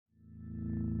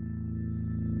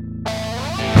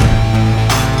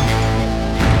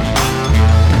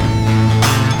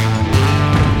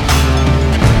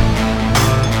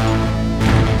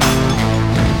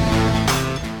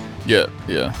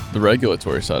the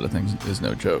regulatory side of things is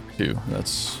no joke too.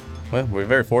 Well, we're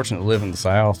very fortunate to live in the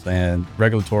South, and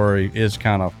regulatory is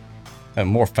kind of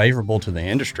more favorable to the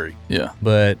industry. Yeah.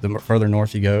 But the further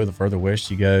north you go, the further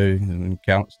west you go, in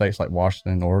states like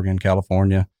Washington, Oregon,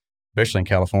 California, especially in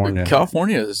California.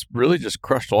 California is really just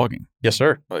crushed logging. Yes,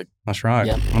 sir. That's right.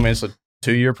 Yeah. I mean, it's a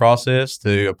 2-year process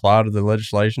to apply to the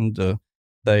legislation to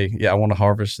say, I want to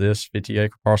harvest this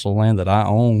 50-acre parcel of land that I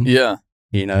own. Yeah.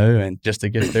 And just to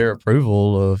get their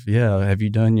approval of, have you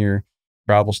done your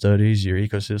tribal studies, your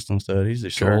ecosystem studies, the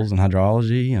soils and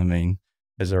hydrology? I mean,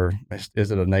 is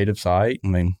it a native site? I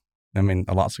mean,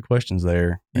 lots of questions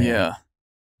there. And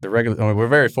we're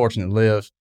very fortunate to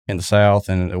live in the South,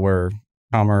 and where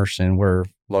commerce and where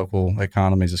local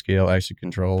economies of scale actually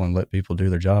control and let people do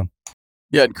their job.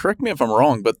 Yeah, and correct me if I'm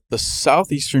wrong, but the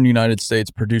southeastern United States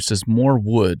produces more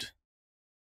wood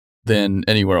than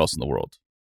anywhere else in the world.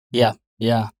 Yeah.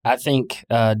 I think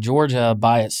Georgia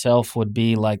by itself would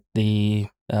be like the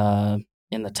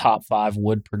in the top 5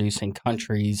 wood producing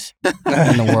countries in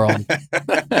the world.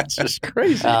 That's just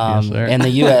crazy. And the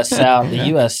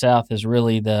U.S. South is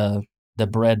really the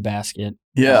breadbasket.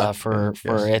 For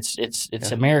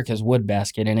it's America's wood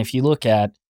basket. And if you look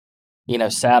at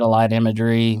satellite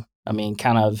imagery, I mean,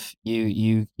 kind of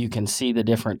you can see the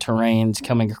different terrains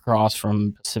coming across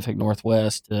from Pacific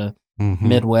Northwest to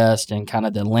Midwest, and kind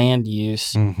of the land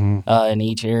use in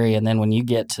each area. And then when you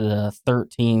get to the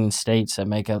 13 states that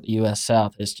make up the U.S.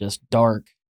 South, it's just dark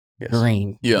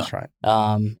green. Yeah, that's right.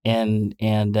 I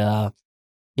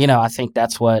think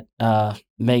that's what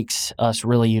makes us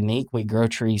really unique. We grow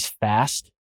trees fast.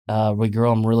 We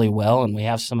grow them really well, and we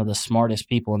have some of the smartest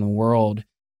people in the world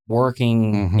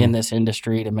working in this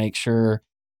industry to make sure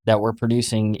that we're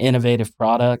producing innovative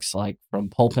products, like from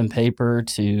pulp and paper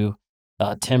to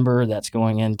timber that's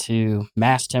going into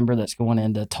mass timber that's going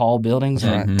into tall buildings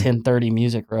like 1030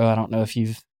 Music Row. I don't know if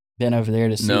you've been over there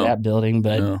to see that building,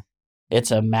 but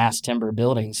it's a mass timber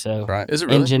building. So Is it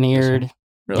really?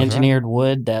 engineered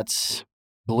wood that's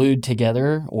glued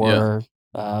together or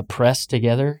pressed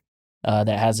together that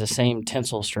has the same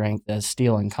tensile strength as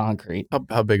steel and concrete.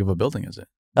 How big of a building is it?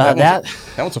 That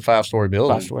one's a 5-story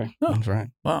building. 5-story. Oh, that's right.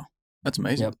 Wow, that's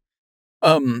amazing.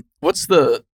 Yep. What's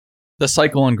the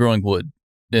cycle on growing wood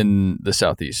in the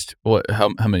Southeast? How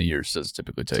many years does it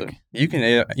typically take? So you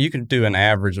can do an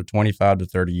average of 25 to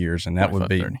 30 years, and that would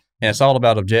be 30. And it's all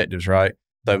about objectives, right?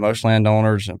 So most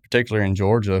landowners, and particularly in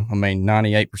Georgia,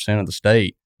 98% of the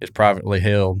state is privately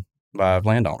held by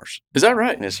landowners. Is that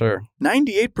right? Yes, sir.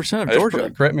 98% of Georgia.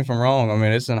 Correct me if I'm wrong. I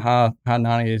mean, it's in high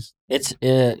 90s. It's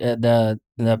the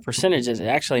percentage is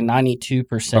actually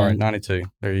 92%. Sorry, 92.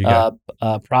 There you go.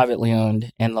 Privately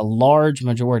owned, and the large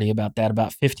majority, about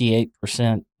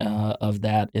 58% of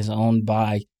that is owned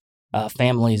by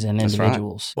families and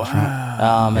individuals. Right.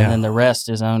 Wow. And then the rest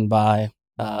is owned by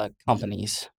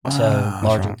companies. So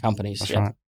larger companies. That's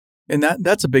right. And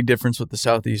that's a big difference with the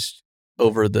Southeast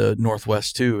over the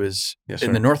Northwest too. Is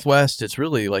in the Northwest, it's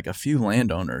really like a few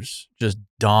landowners just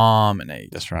dominate.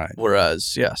 That's right.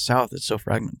 Whereas, South, it's so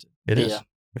fragmented. It is.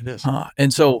 It is.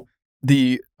 And so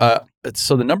the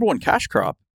number one cash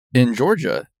crop in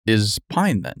Georgia is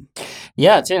pine. Then,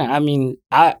 it's in. I mean,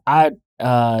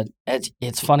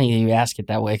 it's funny you ask it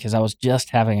that way, because I was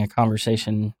just having a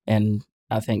conversation, and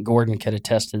I think Gordon could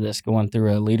attest to this, going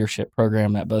through a leadership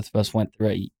program that both of us went through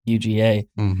at UGA.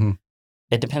 Mm-hmm.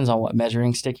 It depends on what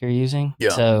measuring stick you're using. Yeah,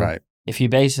 so if you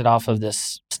base it off of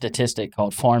this statistic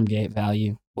called farm gate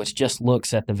value, which just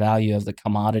looks at the value of the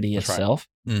commodity itself,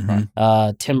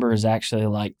 timber is actually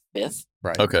like 5th.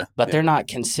 Right. Okay. But they're not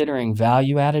considering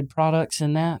value-added products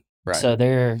in that. Right. So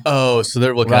they're... Oh, so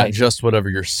they're looking at just whatever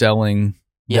you're selling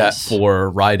that for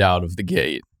right out of the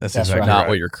gate. That's exactly not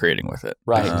what you're creating with it.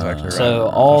 Right. That's exactly right. So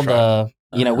all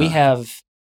we have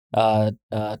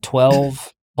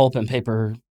 12 pulp and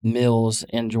paper mills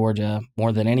in Georgia,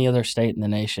 more than any other state in the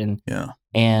nation. Yeah.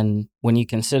 And when you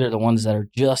consider the ones that are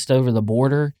just over the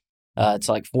border, it's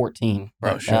like 14.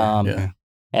 Oh, sure.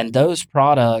 And those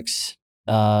products,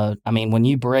 when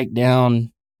you break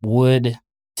down wood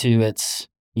to its,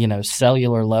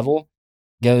 cellular level,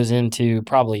 goes into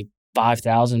probably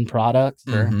 5,000 products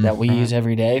that we use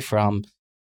every day, from,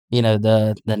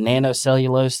 the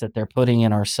nanocellulose that they're putting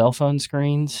in our cell phone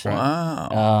screens.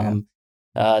 Wow.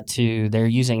 To they're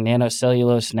using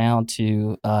nanocellulose now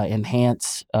to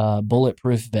enhance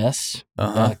bulletproof vests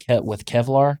with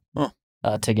Kevlar,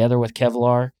 together with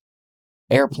Kevlar.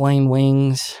 Airplane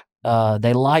wings,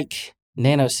 they like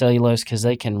nanocellulose because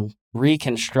they can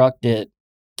reconstruct it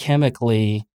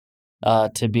chemically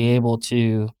to be able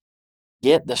to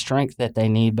get the strength that they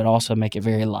need, but also make it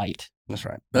very light. That's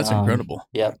right. That's incredible.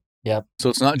 Yeah. Yep. So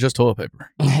it's not just toilet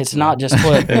paper. It's not just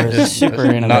toilet paper. It's super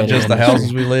innovative. Not just the industry.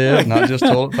 houses we live, not just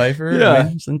toilet paper. Yeah. I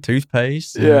mean, it's in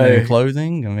toothpaste, and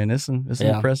clothing. I mean, it's an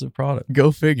impressive product.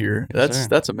 Go figure. Yes,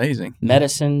 That's amazing.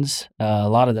 Medicines, a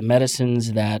lot of the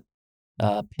medicines that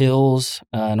pills,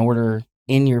 in order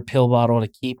in your pill bottle to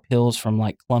keep pills from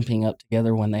like clumping up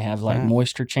together when they have like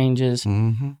moisture changes.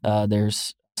 Mm-hmm.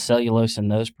 There's cellulose in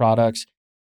those products.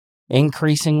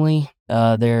 Increasingly,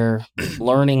 they're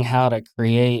learning how to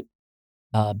create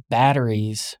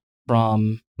batteries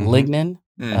from lignin,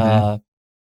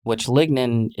 which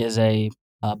lignin is a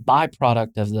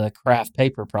byproduct of the craft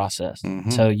paper process.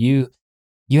 So you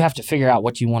have to figure out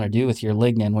what you want to do with your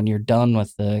lignin when you're done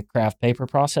with the craft paper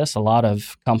process. A lot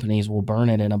of companies will burn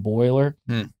it in a boiler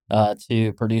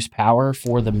to produce power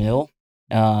for the mill.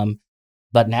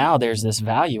 But now there's this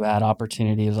value add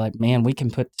opportunity of like, man, we can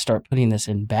start putting this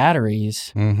in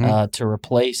batteries to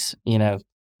replace,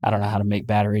 I don't know how to make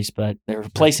batteries, but they're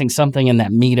replacing something in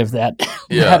that meat of that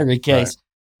battery case.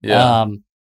 Right. Yeah.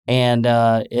 And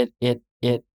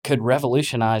it could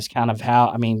revolutionize kind of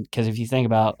because if you think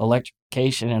about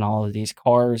electrification and all of these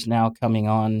cars now coming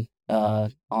on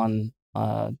the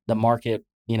market,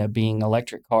 being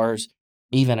electric cars,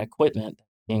 even equipment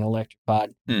being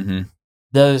electrified.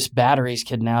 Those batteries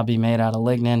could now be made out of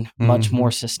lignin, much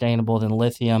more sustainable than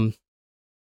lithium,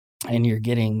 and you're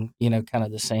getting, kind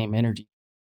of the same energy.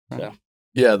 So.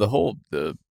 Yeah,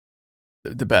 the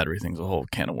battery thing's a whole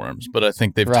can of worms, but I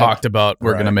think they've talked about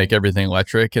we're going to make everything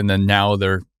electric, and then now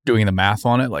they're doing the math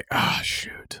on it. Like,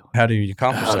 shoot, how do you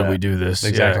accomplish that? How do we do this?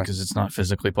 Exactly, because it's not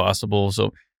physically possible.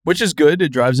 So, which is good.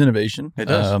 It drives innovation. It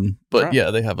does. But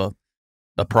they have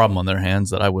a problem on their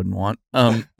hands that I wouldn't want.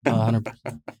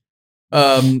 100%.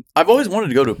 I've always wanted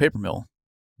to go to a paper mill,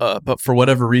 but for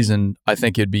whatever reason, I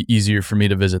think it'd be easier for me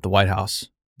to visit the White House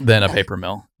than a paper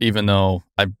mill, even though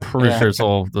I'm pretty sure it's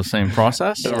all the same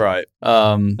process. Right.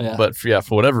 But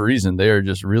for whatever reason, they are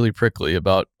just really prickly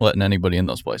about letting anybody in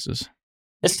those places.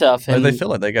 It's tough. And they feel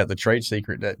like they got the trade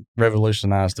secret that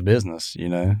revolutionized the business,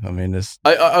 I mean, it's...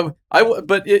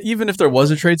 But even if there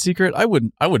was a trade secret, I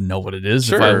wouldn't know what it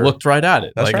is if I looked right at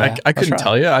it. That's right. I couldn't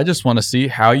tell you. I just want to see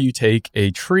how you take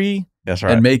a tree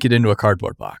and make it into a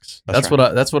cardboard box. That's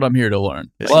what I'm here to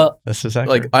learn. That's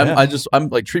exactly like I'm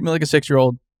like, treat me like a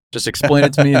 6-year-old. Just explain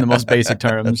it to me in the most basic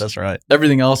terms. That's right.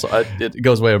 Everything else, it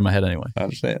goes way over my head anyway. I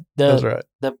understand. That's right.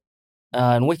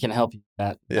 And we can help you with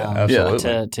that.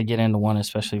 Absolutely. To get into one,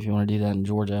 especially if you want to do that in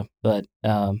Georgia. But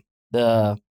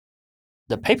the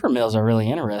paper mills are really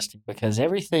interesting because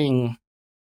everything,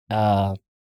 they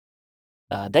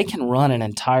can run an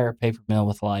entire paper mill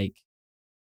with correct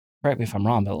me if I'm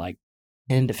wrong, but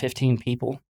 10 to 15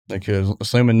 people. They could,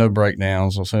 assuming no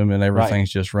breakdowns, assuming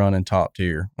everything's just running top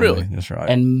tier. Really? That's right.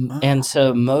 And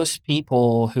so most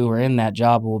people who are in that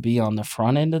job will be on the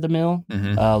front end of the mill,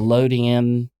 loading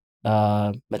in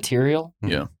material.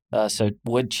 Yeah. So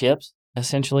wood chips,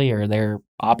 essentially, or they're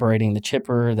operating the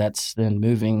chipper that's then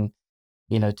moving,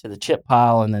 to the chip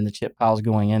pile, and then the chip pile's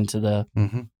going into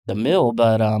the mill.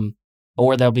 But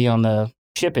or they'll be on the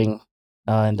shipping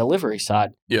and delivery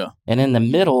side. Yeah. And in the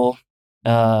middle,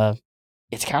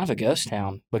 it's kind of a ghost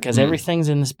town because everything's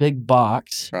in this big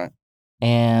box. Right.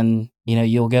 And,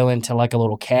 you'll go into a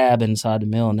little cab inside the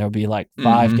mill and there'll be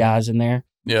 5 guys in there.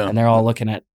 Yeah. And they're all looking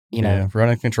at,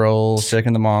 running controls,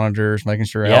 checking the monitors, making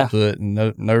sure output and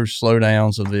no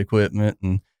slowdowns of the equipment.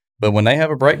 But when they have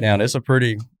a breakdown, it's a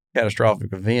pretty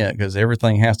catastrophic event because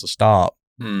everything has to stop.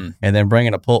 And then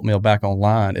bringing a pulp mill back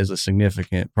online is a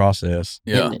significant process.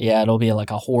 Yeah. And, it'll be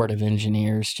like a horde of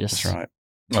engineers just. That's right.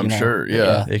 I'm sure.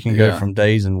 Yeah. It can go from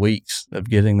days and weeks of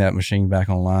getting that machine back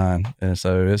online. And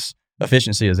so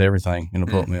efficiency is everything in a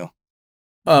pulp mill.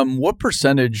 What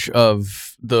percentage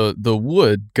of the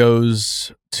wood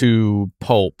goes to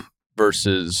pulp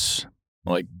versus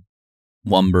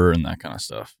lumber and that kind of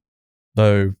stuff?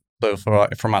 So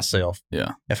for myself,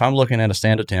 if I'm looking at a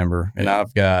stand of timber and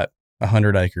I've got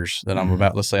 100 acres that I'm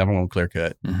about, let's say I'm going to clear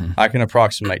cut, I can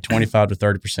approximate 25 to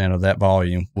 30% of that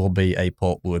volume will be a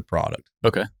pulpwood product.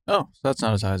 Okay. Oh, so that's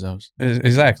not as high as I was.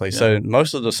 Exactly. Yeah. So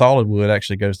most of the solid wood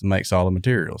actually goes to make solid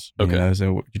materials. Okay.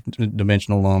 So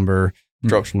dimensional lumber,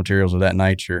 structural materials of that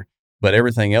nature, but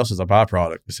everything else is a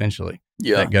byproduct essentially.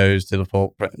 Yeah. That goes to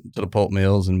the pulp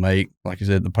mills and make, like you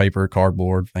said, the paper,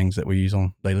 cardboard, things that we use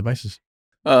on a daily basis.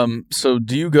 So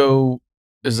do you go?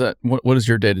 What is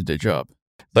your day-to-day job?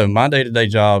 So my day-to-day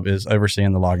job is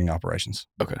overseeing the logging operations.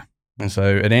 Okay. And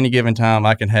so at any given time,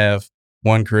 I can have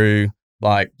one crew.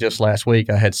 Like just last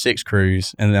week, I had 6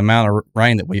 crews, and the amount of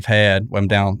rain that we've had, I'm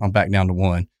back down to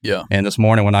 1. Yeah. And this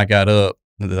morning when I got up,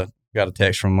 got a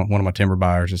text from one of my timber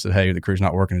buyers that said, "Hey, the crew's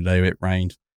not working today. It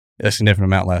rained." a significant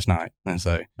amount last night. And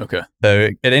so Okay.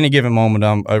 at any given moment,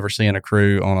 I'm overseeing a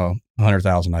crew on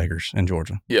 100,000 acres in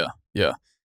Georgia. Yeah.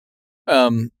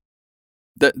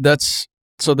 That's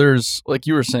so there's, like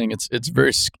you were saying, it's a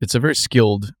very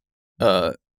skilled,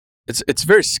 it's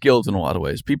very skilled in a lot of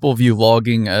ways. People view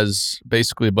logging as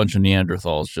basically a bunch of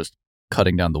Neanderthals just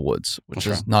cutting down the woods, which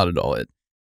is not at all it.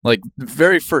 Like, the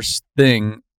very first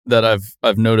thing that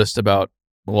I've noticed about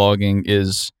logging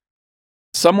is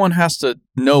someone has to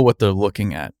know what they're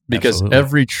looking at, because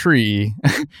every tree,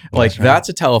 like that's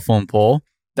a telephone pole,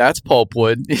 that's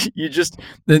pulpwood. You just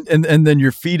and then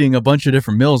you're feeding a bunch of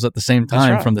different mills at the same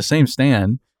time from the same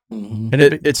stand. Mm-hmm. And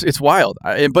it's wild.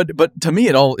 But to me,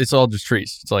 it's all just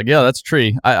trees. It's like, yeah, that's a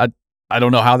tree. I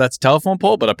don't know how that's a telephone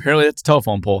pole, but apparently it's a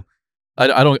telephone pole.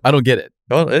 I don't get it.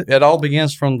 Well, it all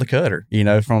begins from the cutter.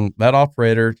 From that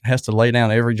operator has to lay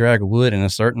down every drag of wood in a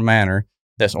certain manner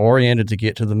that's oriented to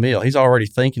get to the mill. He's already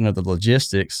thinking of the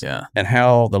logistics and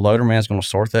how the loader man's going to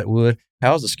sort that wood.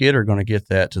 How is the skidder going to get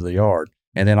that to the yard?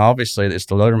 And then obviously it's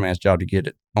the loader man's job to get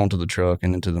it onto the truck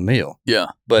and into the mill. Yeah.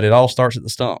 But it all starts at the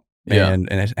stump. And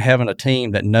it's having a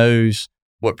team that knows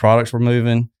what products we're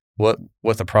moving, what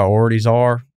the priorities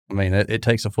are. I mean, it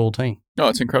takes a full team. No,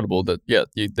 it's incredible that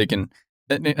they can,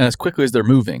 and as quickly as they're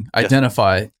moving,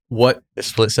 identify what it's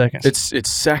split seconds. It's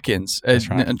seconds.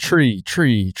 And tree.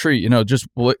 Just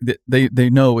they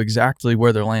know exactly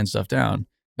where they're laying stuff down,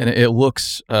 and it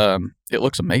looks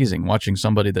amazing watching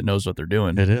somebody that knows what they're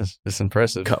doing. It is. It's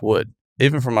impressive. Cut wood.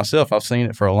 Even for myself, I've seen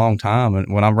it for a long time,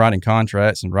 and when I'm writing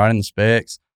contracts and writing the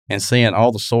specs and seeing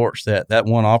all the sorts that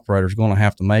one operator is going to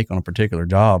have to make on a particular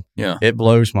job, it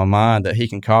blows my mind that he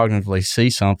can cognitively see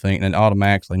something and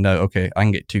automatically know, okay, I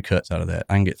can get 2 cuts out of that.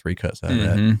 I can get 3 cuts out of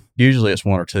that. Usually it's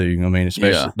 1 or 2. I mean,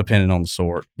 especially depending on the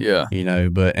sort. Yeah.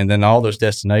 And then all those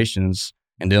destinations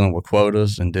and dealing with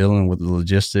quotas and dealing with the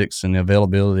logistics and the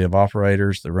availability of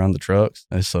operators that run the trucks,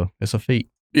 it's a feat.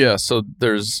 Yeah. So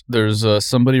there's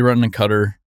somebody running a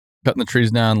cutter, cutting the trees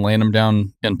down, laying them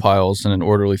down in piles in an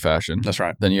orderly fashion. That's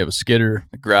right. Then you have a skidder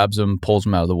that grabs them, pulls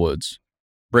them out of the woods,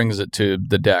 brings it to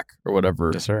the deck or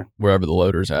whatever, wherever the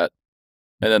loader's at.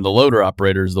 And then the loader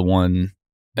operator is the one,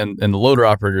 and the loader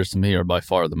operators to me are by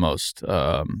far the most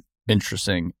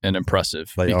interesting and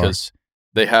impressive, because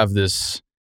they have this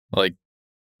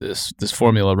this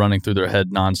formula running through their head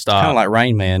nonstop. Kind of like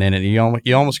Rain Man in it. You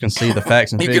almost can see the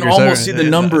facts and you figures. You can almost see the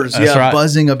numbers,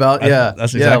 buzzing about.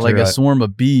 That's exactly like a swarm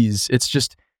of bees. It's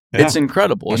just, it's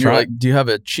incredible. That's and you're like, do you have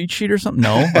a cheat sheet or something?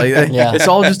 No, it's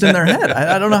all just in their head.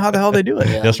 I don't know how the hell they do it.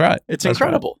 That's right. It's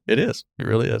incredible. Right. It is. It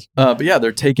really is. But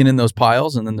they're taking in those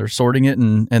piles and then they're sorting it,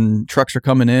 and trucks are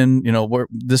coming in. Where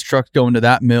this truck's going to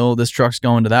that mill, this truck's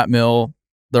going to that mill.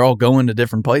 They're all going to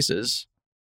different places,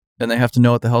 and they have to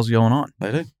know what the hell's going on.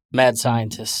 They do. Mad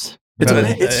scientists. It so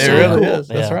really cool. is.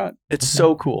 That's right. It's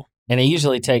so cool. And it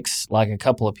usually takes like a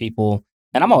couple of people.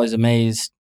 And I'm always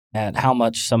amazed at how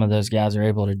much some of those guys are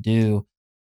able to do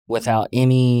without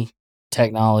any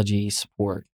technology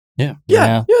support. Yeah.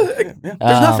 There's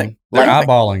nothing. They're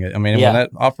eyeballing it. I mean, when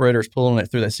that operator is pulling it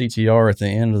through that CTR at the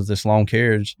end of this long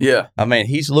carriage, I mean,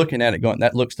 he's looking at it going,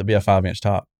 that looks to be a 5-inch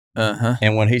top.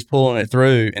 And when he's pulling it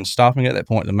through and stopping at that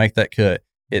point to make that cut,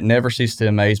 it never ceases to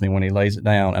amaze me when he lays it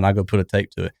down and I go put a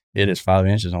tape to it. It is 5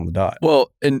 inches on the dot.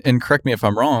 Well, and correct me if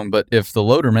I'm wrong, but if the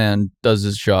loader man does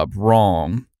his job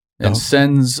wrong and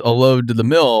sends a load to the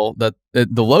mill, that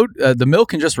the mill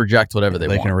can just reject whatever they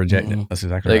want. They can reject it. That's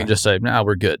exactly right. They can just say, "Nah,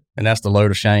 we're good." And that's the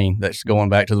load of shame that's going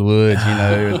back to the woods.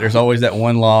 There's always that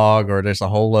one log or there's a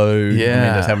whole load.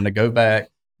 That's having to go back.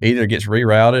 Either gets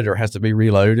rerouted or has to be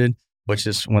reloaded, which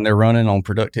is when they're running on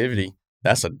productivity.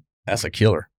 That's a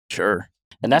killer. Sure.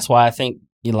 And that's why I think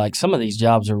some of these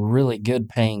jobs are really good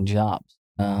paying jobs.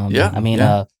 I mean,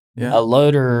 a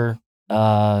loader,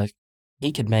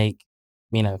 he could make,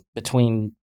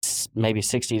 between maybe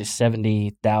 $60,000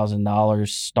 to $70,000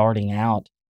 starting out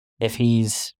if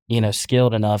he's,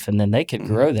 skilled enough, and then they could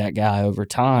grow that guy over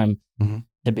time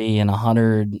to be in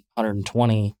 100,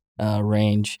 120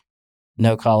 range,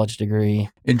 no college degree.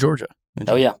 In Georgia.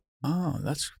 Oh, yeah. Oh,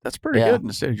 that's pretty good in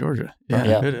the state of Georgia.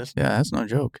 Yeah, it is. Yeah, that's no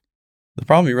joke. The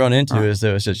problem you run into is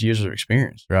that it's just user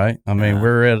experience, right? I mean,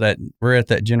 we're at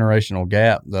that generational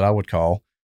gap that I would call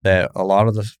that a lot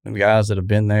of the guys that have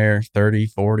been there 30,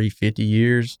 40, 50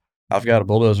 years. I've got a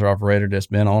bulldozer operator that's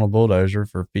been on a bulldozer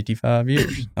for 55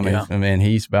 years. I mean,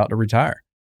 he's about to retire,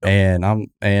 and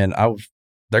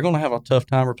they're going to have a tough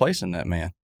time replacing that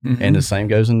man. And the same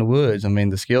goes in the woods. I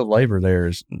mean, the skilled labor there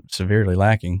is severely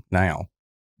lacking now.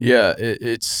 Yeah,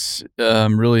 it's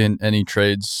really in any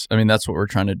trades. I mean, that's what we're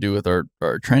trying to do with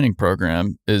our training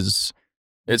program. Is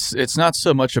it's not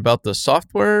so much about the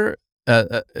software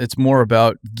it's more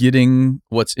about getting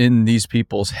what's in these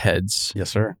people's heads. Yes,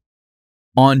 sir.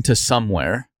 Onto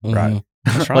somewhere. Right.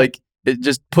 That's right. Like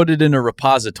just put it in a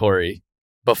repository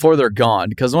before they're gone,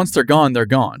 because once they're gone, they're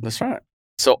gone. That's right.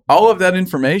 So all of that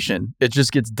information, it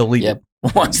just gets deleted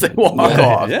once they walk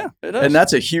off. Yeah, it does. And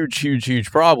that's a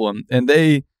huge problem. And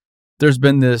there's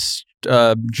been this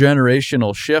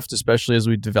generational shift, especially as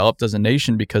we developed as a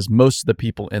nation, because most of the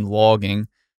people in logging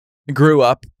grew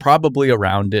up probably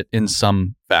around it in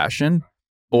some fashion,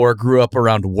 or grew up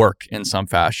around work in some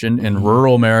fashion. In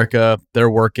rural America, they're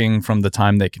working from the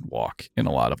time they can walk in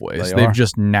a lot of ways. They've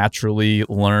just naturally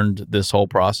learned this whole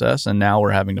process. And now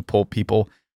we're having to pull people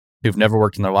who've never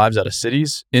worked in their lives out of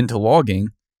cities into logging.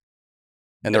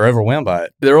 And they're overwhelmed by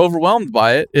it. They're overwhelmed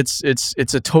by it. It's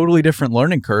a totally different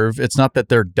learning curve. It's not that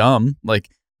they're dumb. Like,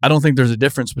 I don't think there's a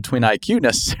difference between IQ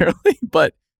necessarily,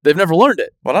 but they've never learned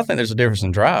it. Well, I think there's a difference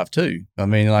in drive too. I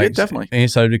mean, like, yeah, definitely. And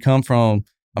so to come from,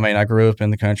 I mean, I grew up in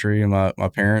the country, and my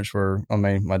parents were, I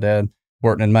mean, my dad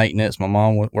worked in maintenance. My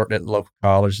mom worked at the local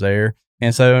college there.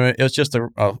 And so it was just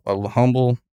a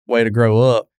humble way to grow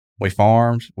up. We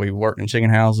farmed, we worked in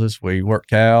chicken houses, we worked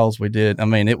cows, we did. I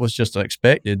mean, it was just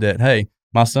expected that, hey,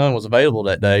 my son was available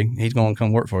that day. He's going to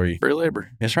come work for you. Free labor.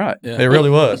 That's right. Yeah. It really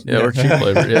was. Yeah, we're cheap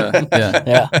labor.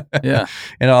 Yeah.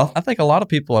 You know, I think a lot of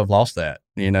people have lost that,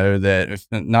 you know, that if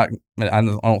not, I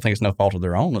don't think it's no fault of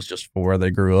their own. It's just for where they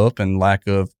grew up and lack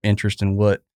of interest in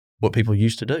what people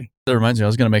used to do. That reminds me, I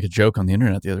was going to make a joke on the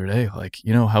internet the other day. Like,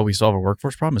 you know how we solve a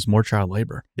workforce problem is more child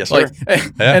labor. Yes, sir.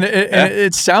 Like, and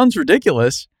it sounds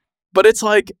ridiculous, but it's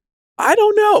like, I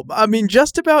don't know. I mean,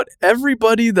 just about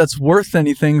everybody that's worth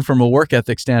anything from a work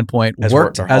ethic standpoint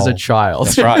worked as a child.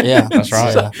 That's right. Yeah, that's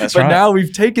right. That's right. But now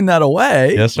we've taken that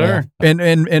away. Yes, sir.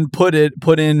 And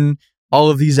put in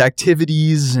all of these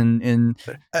activities and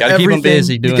gotta keep them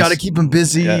busy. You got to keep them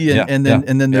busy, and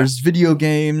then there's video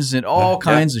games and all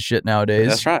kinds of shit nowadays.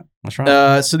 That's right. That's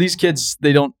right. So these kids,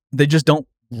 they just don't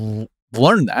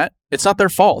learn that. It's not their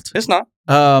fault. It's not.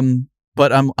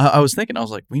 But I was thinking, I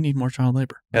was like, we need more child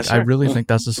labor. Yes, I really think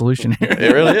that's the solution here.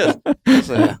 It really is.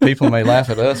 So people may laugh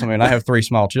at us. I mean, I have 3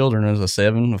 small children. There's a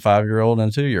 7, a 5-year-old,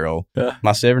 and a 2-year-old. Yeah.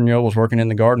 My 7-year-old was working in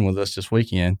the garden with us this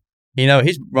weekend. You know,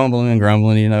 he's rumbling and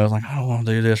grumbling. You know, I was like, I don't want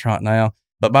to do this right now.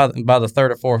 But by the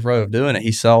 3rd or 4th row of doing it,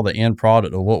 he saw the end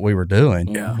product of what we were doing.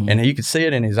 Yeah. And you could see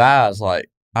it in his eyes, like,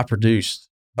 I produced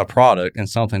a product and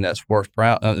something that's worth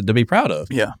to be proud of.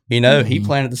 Yeah. You know, he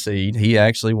planted the seed. He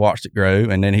actually watched it grow,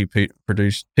 and then he picked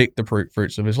the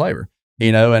fruits of his labor.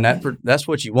 You know, and that's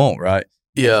what you want, right?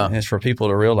 Yeah. And it's for people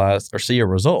to realize or see a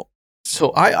result.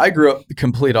 So I grew up the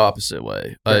complete opposite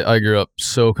way. I grew up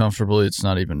so comfortably. It's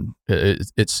not even,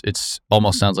 it's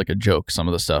almost sounds like a joke, some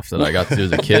of the stuff that I got to do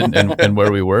as a kid and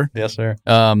where we were. Yes, sir.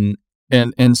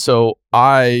 And so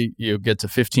I get to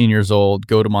 15 years old,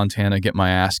 go to Montana, get my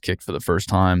ass kicked for the first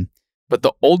time. But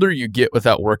the older you get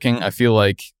without working, I feel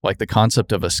like the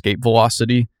concept of escape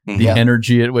velocity, the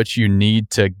energy at which you need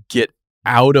to get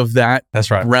out of that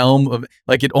realm of,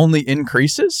 like, it only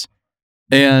increases.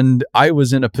 And I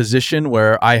was in a position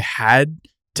where I had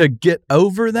to get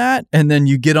over that. And then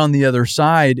you get on the other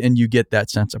side and you get that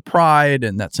sense of pride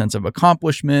and that sense of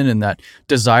accomplishment and that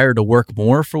desire to work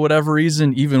more for whatever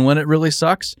reason, even when it really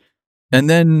sucks. And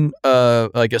then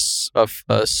I guess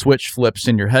a switch flips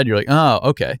in your head. You're like, oh,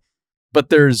 okay. But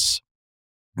there's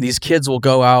these kids will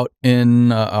go out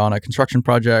on a construction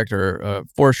project or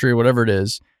forestry or whatever it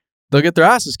is. They'll get their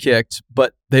asses kicked,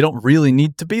 but they don't really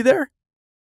need to be there.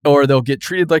 Or they'll get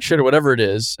treated like shit or whatever it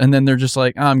is. And then they're just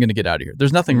like, oh, I'm going to get out of here.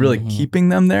 There's nothing really keeping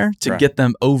them there to get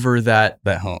them over that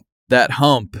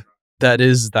hump. That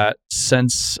is that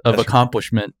sense of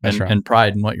accomplishment and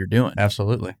pride in what you're doing.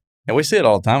 Absolutely. And we see it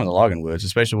all the time in the logging woods,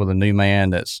 especially with a new man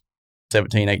that's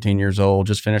 17, 18 years old,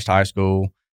 just finished high school.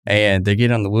 And they get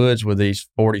in the woods with these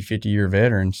 40, 50-year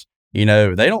veterans. You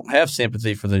know, they don't have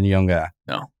sympathy for the young guy.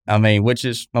 No. I mean,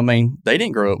 they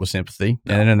didn't grow up with sympathy.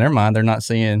 No. And in their mind, they're not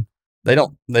seeing... They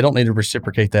don't need to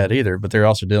reciprocate that either, but they're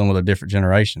also dealing with a different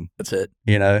generation. That's it.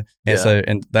 You know? And so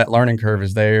that learning curve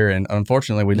is there. And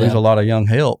unfortunately, we lose a lot of young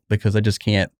help because they just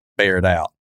can't bear it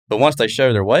out. But once they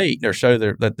show their weight or show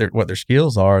what their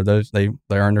skills are, they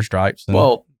earn their stripes.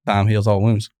 And time heals all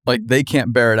wounds. Like, they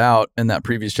can't bear it out, and that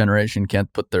previous generation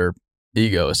can't put their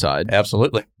ego aside.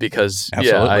 Absolutely. Because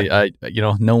I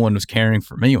no one was caring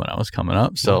for me when I was coming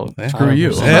up, so screw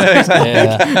you.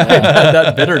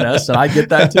 That bitterness, and I get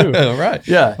that too. Right.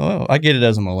 Yeah. Well, I get it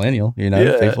as a millennial. You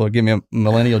know, people give me a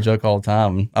millennial joke all the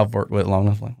time, and I've worked with it long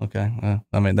enough. Like, okay,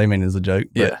 I mean, they mean it as a joke.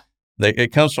 But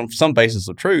it comes from some basis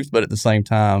of truth, but at the same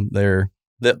time,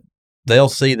 they'll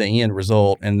see the end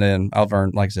result, and then I've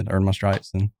earned my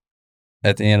stripes, and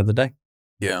at the end of the day.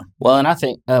 Yeah. Well, and I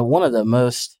think one of the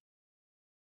most,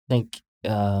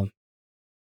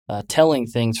 telling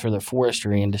things for the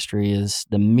forestry industry is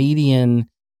the median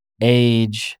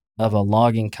age of a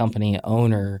logging company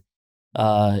owner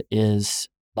is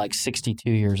like 62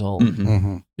 years old. Mm-hmm.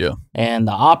 Mm-hmm. Yeah. And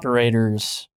the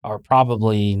operators are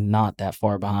probably not that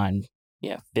far behind.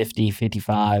 50,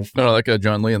 55. No, like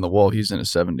John Lee in the wall, he's in his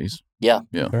 70s. Yeah.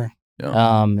 Sure.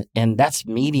 Yeah. And that's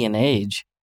median age.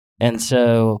 And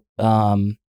so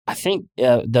I think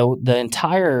the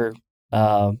entire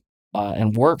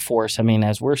and workforce, I mean,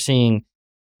 as we're seeing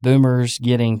boomers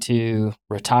getting to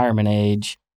retirement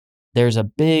age, there's a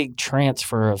big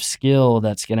transfer of skill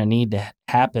that's going to need to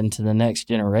happen to the next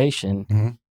generation. Mm-hmm.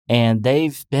 And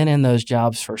they've been in those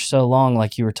jobs for so long,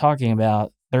 like you were talking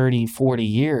about, 30, 40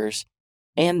 years.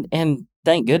 And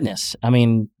thank goodness. I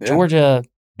mean, Yeah.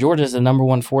 Georgia's the number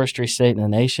one forestry state in the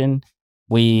nation.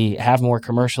 We have more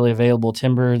commercially available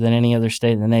timber than any other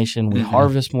state in the nation. We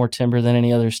harvest more timber than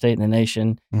any other state in the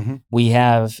nation. Mm-hmm. We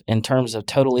have, in terms of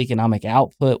total economic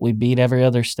output, we beat every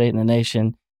other state in the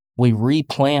nation. We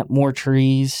replant more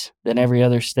trees than every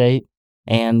other state,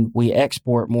 and we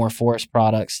export more forest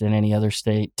products than any other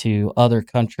state to other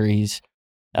countries,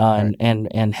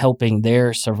 and helping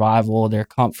their survival, their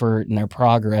comfort, and their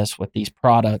progress with these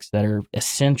products that are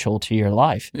essential to your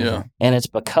life. Yeah. And it's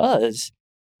because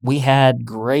we had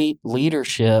great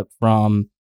leadership from,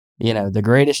 the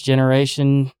greatest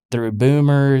generation through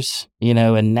boomers,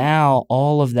 and now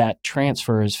all of that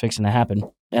transfer is fixing to happen.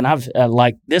 And I've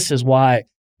this is why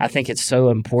I think it's so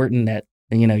important that,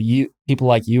 you people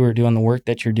like you are doing the work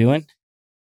that you're doing.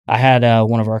 I had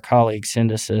one of our colleagues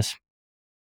send us this.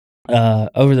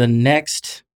 Over the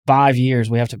next 5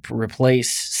 years, we have to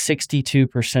replace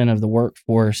 62% of the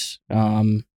workforce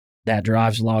that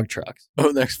drives log trucks.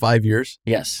 Oh, the next 5 years?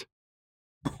 Yes.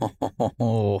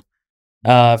 Oh.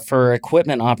 For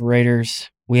equipment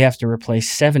operators, we have to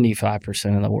replace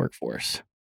 75% of the workforce.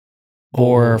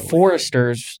 For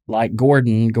foresters like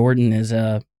Gordon is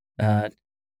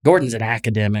Gordon's an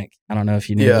academic. I don't know if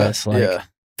you knew this.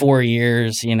 4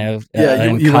 years, in you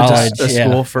college. went to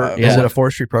school for, is it a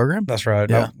forestry program? That's right.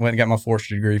 Yeah. I went and got my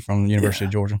forestry degree from the University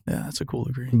of Georgia. Yeah, that's a cool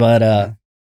degree. But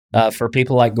for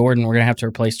people like Gordon, we're going to have to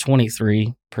replace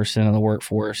 23% of the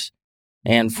workforce.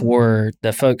 And for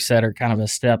the folks that are kind of a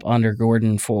step under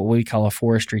Gordon, for what we call a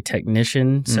forestry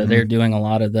technician, so they're doing a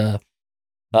lot of the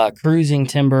cruising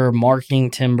timber,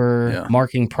 marking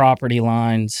property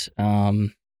lines,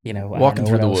 walking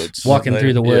through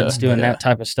the woods, doing that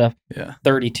type of stuff. Yeah.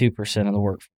 32% of the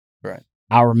work. Right.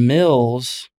 Our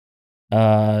mills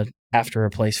have to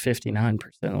replace 59%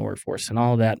 of the workforce, and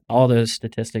all those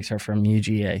statistics are from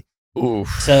UGA. Oof.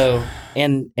 So,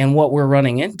 and what we're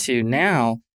running into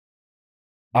now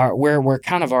we're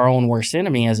kind of our own worst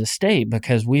enemy as a state,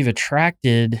 because we've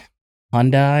attracted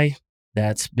Hyundai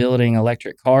that's building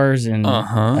electric cars, and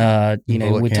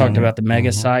we talked about the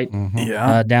mega site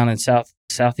down in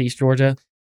southeast Georgia.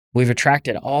 We've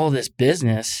attracted all this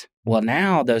business. Well,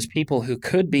 now those people who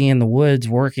could be in the woods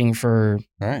working for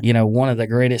one of the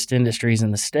greatest industries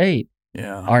in the state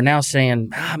are now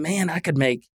saying, man, I could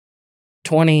make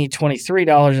 $20,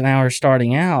 $23 an hour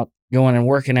starting out going and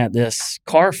working at this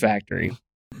car factory.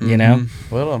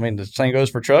 Well, I mean, the same goes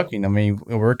for trucking. I mean,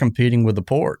 we're competing with the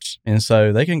ports, and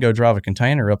so they can go drive a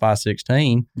container up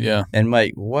I-16 and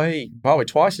make probably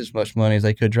twice as much money as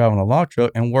they could drive on a log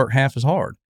truck and work half as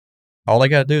hard. All they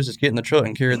got to do is just get in the truck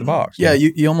and carry the box. Yeah,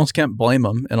 you almost can't blame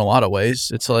them in a lot of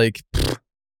ways. It's like,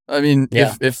 I mean,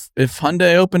 if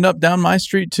Hyundai opened up down my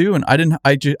street too, and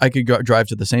I could go drive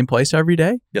to the same place every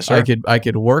day. Yes, sir. I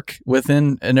could work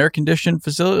within an air conditioned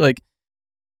facility. Like,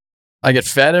 I get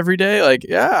fed every day. Like,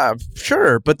 yeah,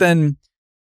 sure. But then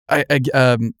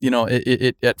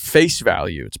it at face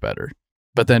value, it's better.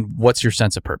 But then what's your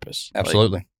sense of purpose?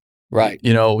 Absolutely. Right.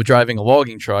 Driving a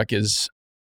logging truck is,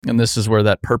 and this is where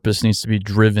that purpose needs to be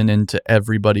driven into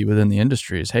everybody within the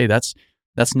industry, is, hey, that's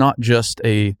not just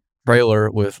a trailer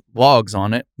with logs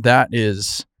on it. That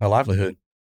is a livelihood.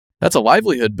 That's a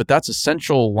livelihood, but that's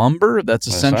essential lumber. That's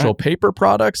essential paper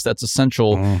products. That's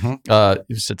essential.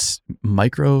 It's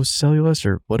microcellulose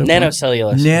or what?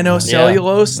 Nanocellulose.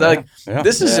 Nanocellulose.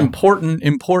 This is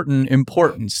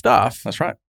important stuff. That's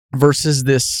right. Versus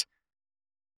this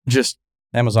just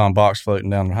Amazon box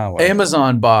floating down the highway.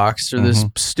 Amazon box, or this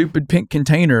stupid pink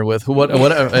container with who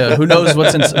knows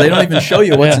what's inside. They don't even show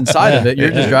you what's inside of it. You're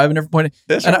just driving every point.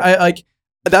 That's and right.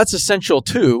 That's essential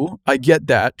too. I get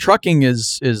that. Trucking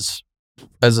is as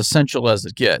essential as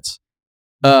it gets.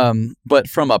 But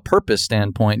from a purpose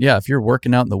standpoint, if you're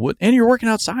working out in the wood and you're working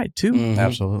outside too,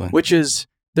 absolutely, which is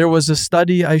there was a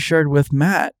study I shared with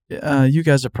Matt. You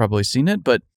guys have probably seen it,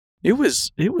 but it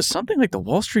was something like the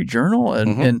Wall Street Journal,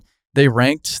 and they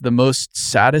ranked the most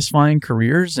satisfying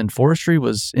careers, and forestry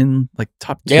was in like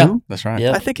top 2. Yeah, that's right.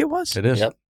 I think it was. It is.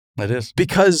 Yep. It is.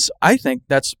 Because I think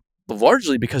that's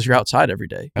largely because you're outside every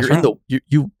day. That's You're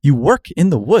in you work in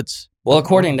the woods. Well,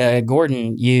 according to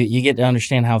Gordon, you get to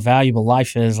understand how valuable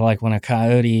life is. Like when a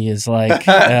coyote is like,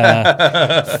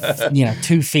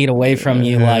 2 feet away from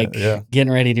you, like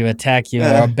getting ready to attack you,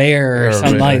 or a bear or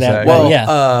something like that.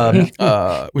 Exactly.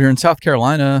 Well, we were in South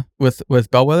Carolina with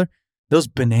Bellwether. Those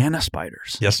banana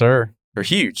spiders. Yes, sir. They're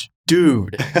huge.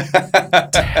 Dude,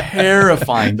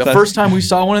 terrifying. The first time we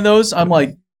saw one of those, I'm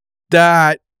like,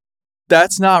 that's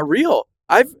not real.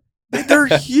 They're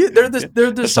huge. They're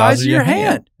the size of your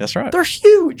hand. That's right. They're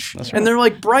huge. That's right. And they're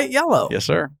like bright yellow. Yes,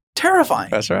 sir. Terrifying.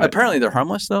 That's right. Apparently they're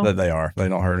harmless though. They are. They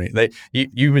don't hurt any.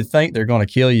 You would think they're going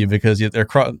to kill you because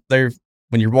they're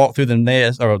when you walk through the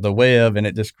nest or the web and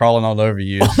it just crawling all over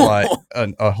you. It's like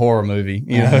a horror movie.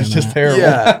 It's just terrible.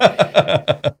 Yeah.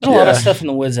 There's a lot of stuff in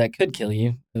the woods that could kill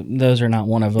you. Those are not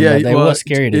one of them. Yeah, they were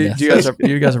scary to death.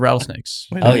 You guys are rattlesnakes.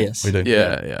 Oh yes, we do.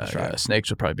 Yeah. That's right. Snakes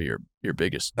would probably be your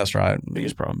biggest. That's right.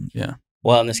 Biggest problem. Yeah.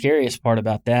 Well, and the scariest part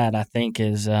about that, I think,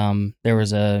 is there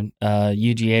was a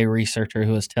UGA researcher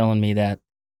who was telling me that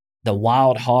the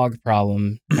wild hog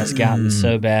problem has gotten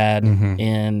so bad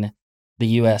in the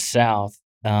U.S. South,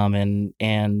 and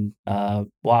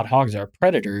wild hogs are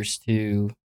predators to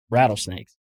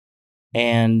rattlesnakes,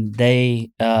 and they're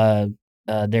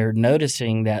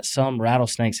noticing that some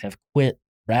rattlesnakes have quit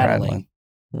rattling.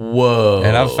 Whoa!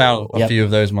 And I've found a few of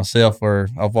those myself where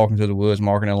I've walked into the woods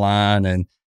marking a line and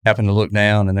happen to look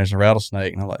down and there's a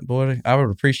rattlesnake and I'm like, boy, I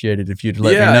would appreciate it if you'd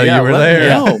let me know you were there.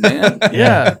 No, man.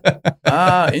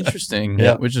 Yeah. Interesting.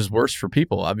 Yeah. Which is worse for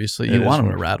people, obviously. You want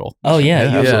them to rattle. Oh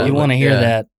yeah. You want to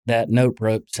hear that note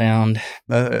rope sound.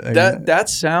 That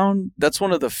sound, that's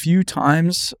one of the few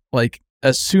times, like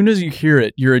as soon as you hear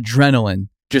it, your adrenaline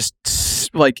just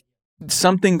like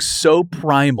something so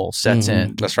primal sets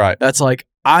in. That's right. That's like,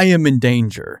 I am in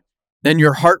danger. Then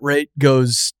your heart rate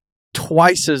goes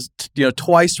twice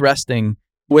resting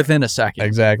within a second.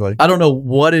 Exactly. I don't know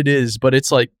what it is, but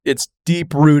it's like it's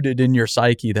deep rooted in your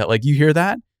psyche that like you hear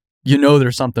that,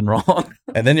 there's something wrong.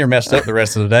 And then you're messed up the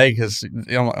rest of the day because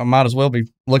I might as well be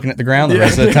looking at the ground the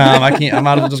rest of the time. I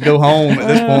might as well just go home at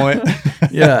this point.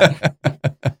 Yeah.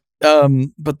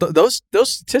 But those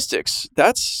statistics,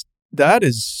 that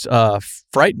is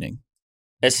frightening.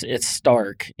 It's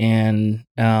stark, and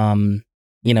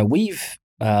we've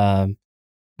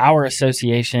our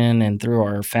association and through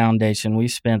our foundation,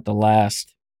 we've spent the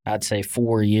last, I'd say,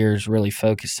 4 years really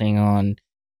focusing on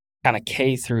kind of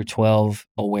K through 12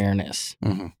 awareness.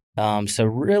 So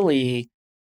really,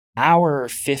 our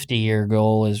 50-year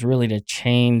goal is really to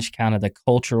change kind of the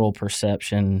cultural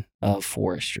perception of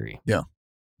forestry. Yeah.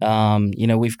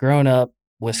 We've grown up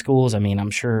with schools. I mean, I'm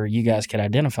sure you guys could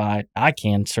identify, I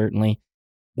can certainly,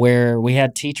 where we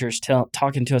had teachers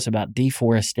talking to us about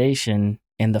deforestation.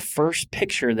 And the first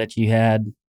picture that you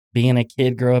had being a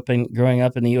kid growing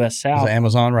up in the U.S. South, the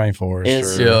Amazon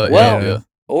rainforest,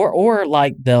 or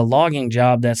like the logging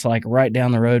job that's like right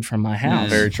down the road from my house.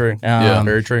 Very true.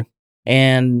 Very true.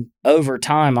 And over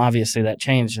time, obviously, that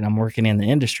changed, and I'm working in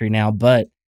the industry now. But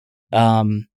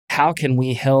how can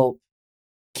we help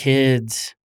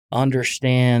kids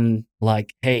understand,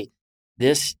 like, hey,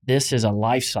 this is a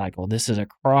life cycle. This is a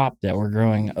crop that we're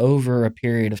growing over a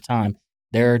period of time.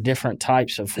 There are different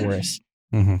types of forests,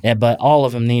 but all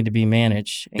of them need to be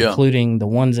managed, including the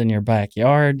ones in your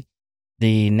backyard,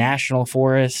 the national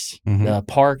forests, the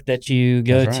park that you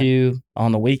go to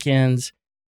on the weekends,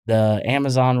 the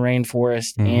Amazon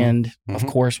rainforest, and, of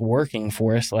course, working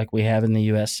forests like we have in the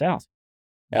U.S. South.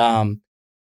 And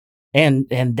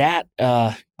that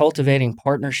cultivating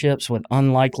partnerships with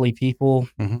unlikely people,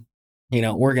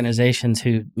 organizations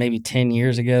who maybe 10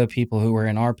 years ago, people who were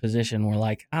in our position were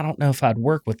like, I don't know if I'd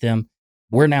work with them.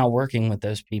 We're now working with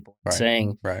those people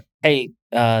saying, hey,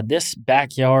 this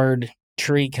backyard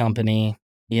tree company,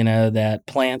 that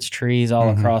plants trees all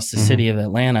across the city of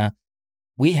Atlanta,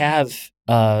 we have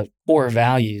core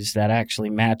values that actually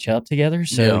match up together.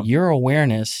 So your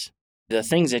awareness, the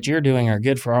things that you're doing are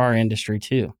good for our industry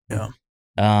too. Yeah.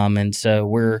 And so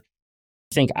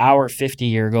I think our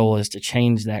 50-year goal is to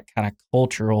change that kind of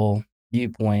cultural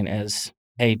viewpoint as,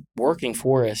 hey, working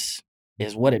forests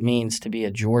is what it means to be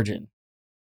a Georgian,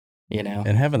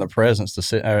 And having the presence to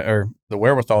sit or the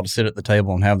wherewithal to sit at the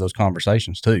table and have those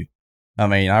conversations too. I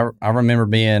mean, I remember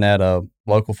being at a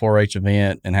local 4-H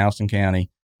event in Houston County,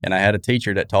 and I had a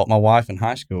teacher that taught my wife in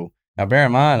high school. Now, bear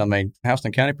in mind, I mean,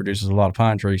 Houston County produces a lot of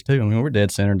pine trees too. I mean, we're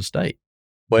dead center of the state.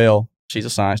 Well, she's a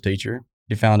science teacher.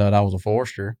 She found out I was a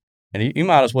forester, and you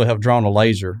might as well have drawn a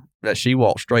laser that she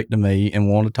walked straight to me and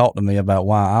wanted to talk to me about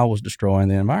why I was destroying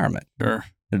the environment. Sure.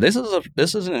 This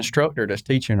is an instructor that's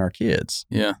teaching our kids.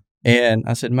 Yeah. And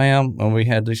I said, ma'am, when we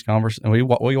had these conversations, we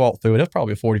walked through it. It was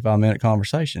probably a 45-minute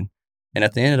conversation. And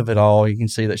at the end of it all, you can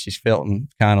see that she's feeling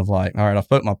kind of like, all right, I've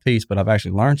spoke my piece, but I've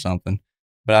actually learned something.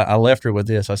 But I left her with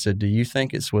this. I said, do you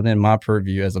think it's within my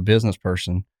purview as a business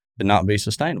person to not be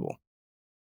sustainable?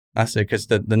 I said, because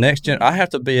the next gen, I have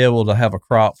to be able to have a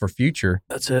crop for future.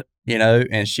 That's it. You know,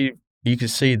 and you could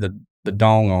see the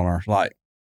dong on her, like,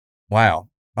 wow,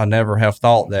 I never have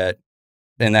thought that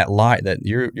in that light that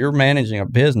you're managing a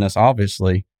business,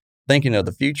 obviously thinking of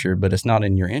the future, but it's not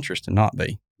in your interest to not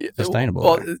be sustainable.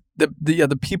 Well,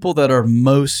 the people that are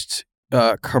most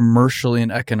commercially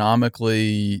and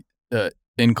economically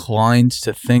inclined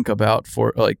to think about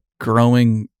for like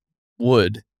growing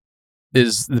wood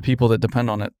is the people that depend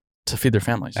on it to feed their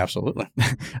families. Absolutely.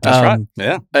 That's right.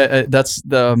 Yeah. That's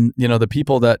the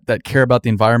people that care about the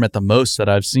environment the most that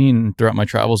I've seen throughout my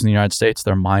travels in the United States.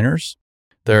 They're miners.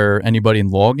 They're anybody in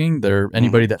logging. They're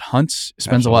anybody that hunts,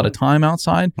 spends a lot of time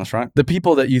outside. That's right. The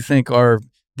people that you think are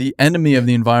the enemy of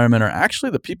the environment are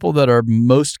actually the people that are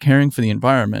most caring for the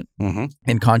environment,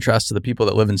 in contrast to the people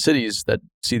that live in cities that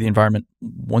see the environment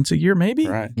once a year, maybe,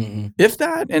 right? If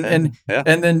that. And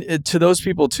then to those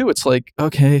people too, it's like,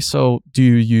 okay, so do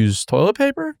you use toilet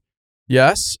paper?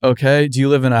 Yes. Okay. Do you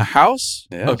live in a house?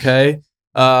 Yes. Okay.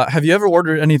 Have you ever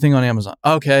ordered anything on Amazon?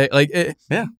 Okay. Like,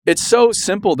 it's so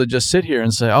simple to just sit here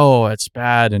and say, oh, it's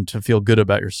bad, and to feel good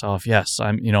about yourself. Yes,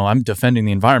 I'm defending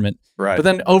the environment. Right. But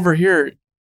then over here,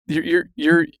 you're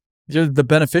the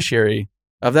beneficiary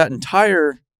of that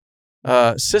entire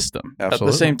system. Absolutely.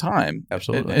 At the same time.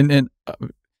 Absolutely. And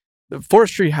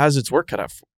forestry has its work cut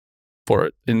out for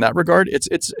it in that regard.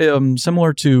 It's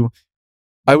similar to,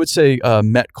 I would say,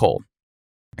 met coal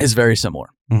is very similar.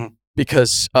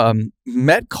 Because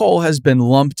met coal has been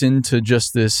lumped into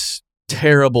just this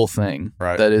terrible thing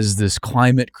that is this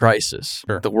climate crisis.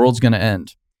 Sure. The world's going to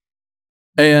end.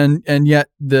 And yet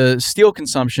the steel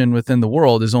consumption within the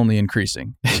world is only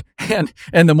increasing.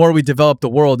 and the more we develop the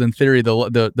world, in theory,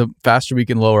 the faster we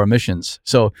can lower emissions.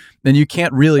 So then you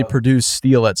can't really produce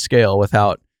steel at scale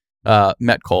without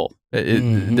met coal.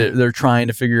 They're trying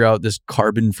to figure out this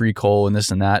carbon-free coal and this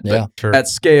and that. Yeah, but at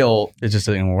scale, it just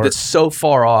didn't work. It's so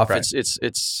far off. Right.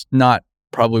 It's not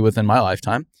probably within my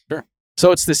lifetime. Sure.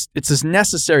 So it's this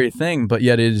necessary thing, but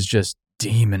yet it is just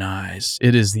demonized.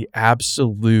 It is the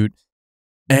absolute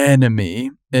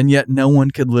enemy, and yet no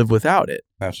one could live without it.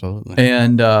 Absolutely.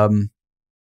 And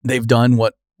they've done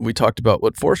what we talked about.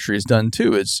 What forestry has done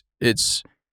too. It's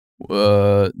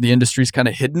the industry's kind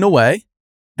of hidden away.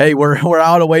 Hey, we're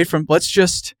out away from. Let's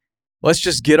just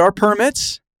get our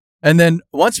permits, and then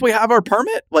once we have our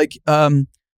permit, like I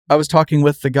was talking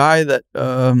with the guy that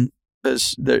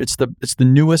it's the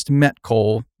newest met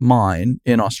coal mine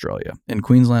in Australia, in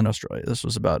Queensland, Australia. This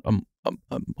was about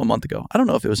a month ago. I don't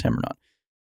know if it was him or not,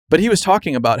 but he was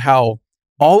talking about how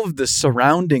all of the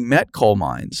surrounding met coal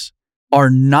mines are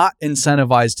not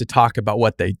incentivized to talk about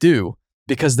what they do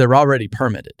because they're already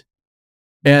permitted.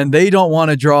 And they don't want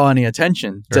to draw any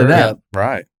attention to them. Yeah,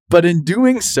 right. But in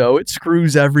doing so, it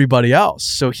screws everybody else.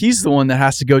 So he's the one that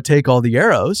has to go take all the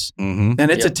arrows. And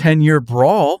it's a 10-year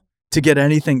brawl to get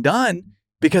anything done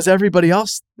because everybody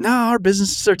else, our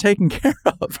businesses are taken care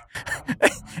of.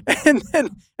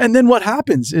 and then what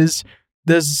happens is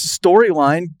this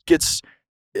storyline gets,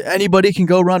 anybody can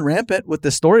go run rampant with the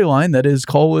storyline that is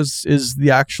coal is the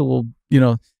actual,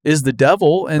 is the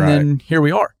devil. And then here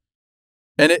we are.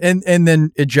 And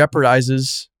then it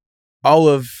jeopardizes all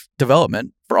of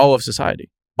development for all of society,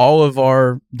 all of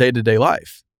our day-to-day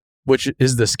life, which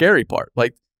is the scary part.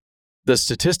 Like, the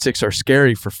statistics are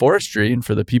scary for forestry and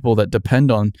for the people that depend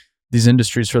on these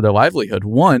industries for their livelihood.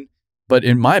 One, but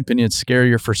in my opinion, it's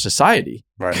scarier for society.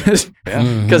 Right.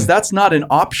 Because that's not an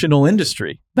optional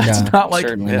industry. That's not like,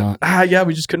 not.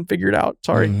 We just couldn't figure it out.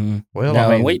 Sorry. Well,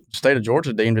 the state of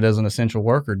Georgia deemed it as an essential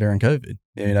worker during COVID.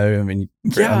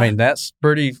 That's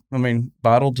pretty,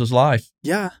 vital to life.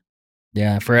 Yeah.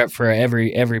 Yeah. For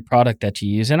every product that you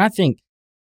use. And I think,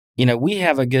 we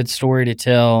have a good story to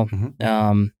tell.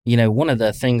 One of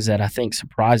the things that I think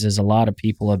surprises a lot of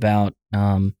people about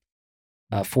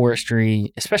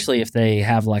forestry, especially if they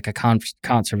have like a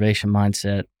conservation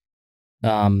mindset.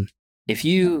 If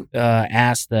you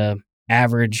ask the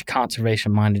average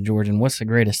conservation-minded Georgian, what's the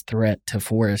greatest threat to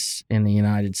forests in the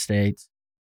United States?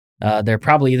 They're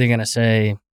probably either going to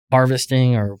say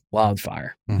harvesting or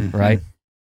wildfire, right?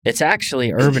 It's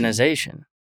actually urbanization.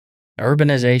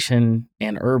 Urbanization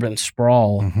and urban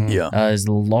sprawl is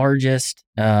the largest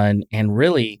and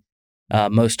really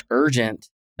most urgent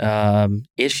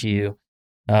issue.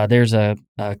 There's a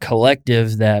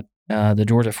collective that the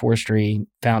Georgia Forestry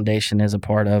Foundation is a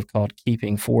part of called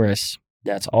Keeping Forests.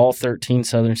 That's all 13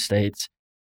 southern states.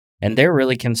 And they're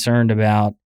really concerned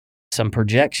about some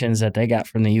projections that they got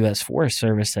from the U.S. Forest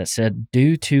Service that said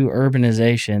due to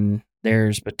urbanization,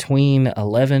 there's between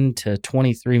 11 to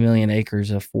 23 million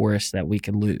acres of forest that we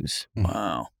could lose.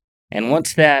 Wow. And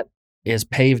once that is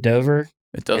paved over,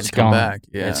 it's come back.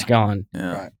 Yeah. It's gone.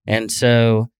 Yeah. Right. And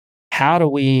so how do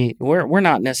we're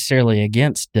not necessarily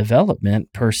against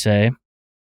development per se,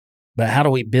 but how do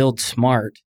we build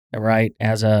smart, right?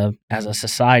 As a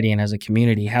society and as a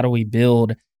community, how do we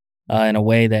build in a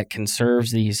way that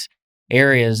conserves these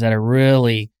areas that are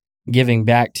really giving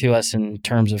back to us in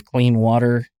terms of clean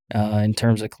water, in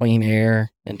terms of clean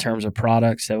air, in terms of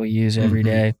products that we use every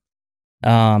day.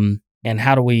 And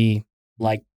how do we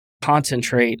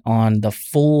concentrate on the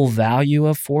full value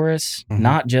of forests,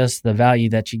 not just the value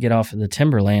that you get off of the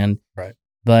timberland, right?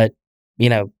 But,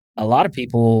 a lot of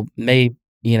people may,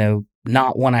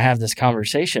 not want to have this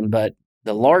conversation, but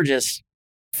the largest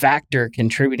factor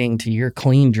contributing to your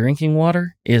clean drinking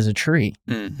water is a tree.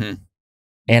 Mm-hmm.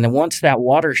 And once that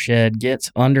watershed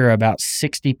gets under about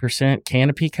 60%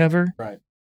 canopy cover, right,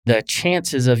 the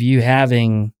chances of you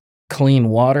having clean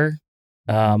water,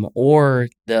 or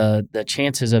the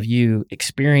chances of you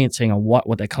experiencing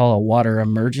what they call a water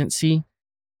emergency,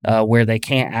 where they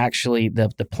can't actually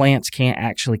the plants can't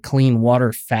actually clean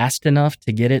water fast enough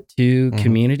to get it to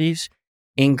communities,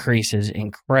 increases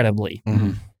incredibly.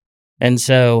 And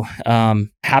so,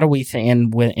 how do we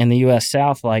think in the U.S.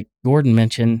 South, like Gordon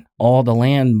mentioned, all the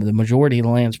land, the majority of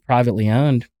the land's privately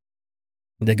owned.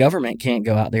 The government can't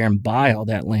go out there and buy all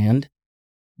that land.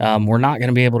 We're not going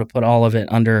to be able to put all of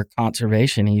it under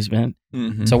conservation easement.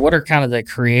 So what are kind of the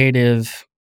creative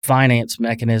finance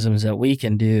mechanisms that we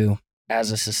can do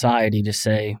as a society to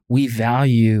say we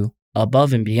value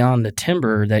above and beyond the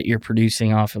timber that you're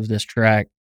producing off of this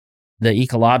tract, the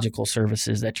ecological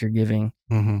services that you're giving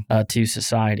to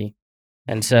society?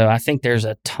 And so I think there's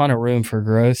a ton of room for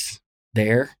growth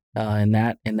there in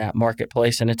that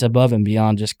marketplace, and it's above and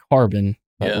beyond just carbon,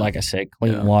 but like I said,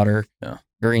 clean water,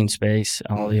 green space,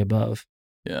 all the above.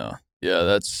 Yeah.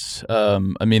 That's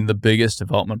the biggest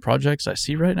development projects I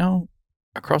see right now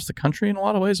across the country in a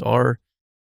lot of ways are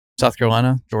South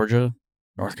Carolina, Georgia,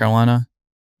 North Carolina,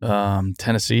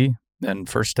 Tennessee. Then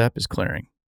first step is clearing.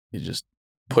 You just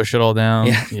push it all down,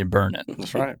 you burn it.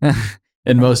 That's right.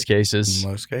 In most cases.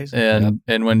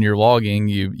 And when you're logging,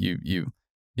 you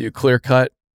clear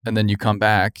cut and then you come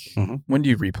back. When do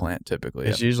you replant typically?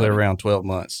 It's usually around 12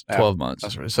 months. 12 months.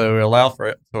 That's right. So it allows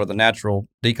for the natural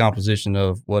decomposition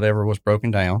of whatever was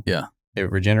broken down. Yeah. It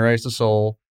regenerates the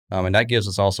soil. And that gives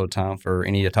us also time for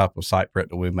any type of site prep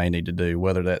that we may need to do,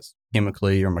 whether that's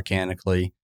chemically or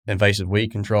mechanically. Invasive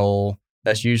weed control.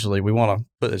 That's usually, we want to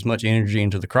put as much energy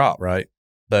into the crop, right?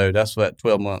 So that's what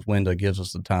 12-month window gives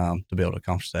us the time to be able to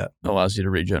accomplish that. Allows you to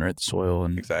regenerate the soil.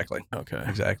 Exactly. Okay.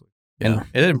 Exactly. Yeah. And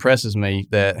it impresses me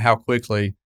that how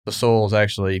quickly the soils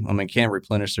actually, can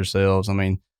replenish themselves.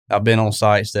 I've been on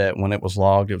sites that when it was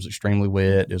logged, it was extremely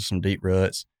wet, there's some deep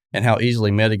ruts, and how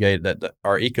easily mitigated that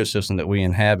our ecosystem that we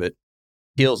inhabit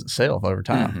heals itself over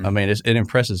time. It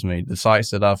impresses me. The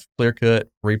sites that I've clear cut,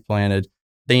 replanted,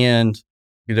 thinned,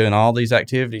 you're doing all these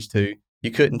activities to,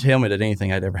 you couldn't tell me that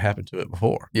anything had ever happened to it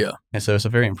before. Yeah. And so it's a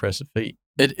very impressive feat.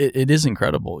 It is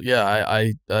incredible.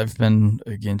 Yeah. I've been,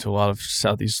 again, to a lot of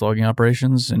Southeast logging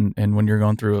operations, and when you're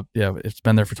going through it's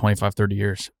been there for 25, 30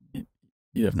 years.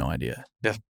 You have no idea.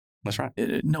 Yeah. That's right.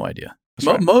 No idea.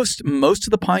 Right. Most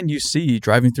of the pine you see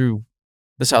driving through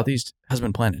the Southeast has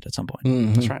been planted at some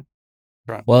point. That's right.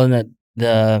 Right. Well, and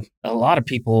a lot of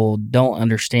people don't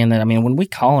understand that. When we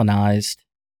colonized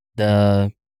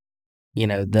the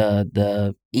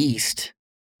East,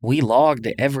 we logged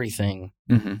everything.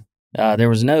 There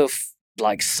was no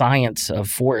science of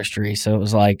forestry. So it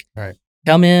was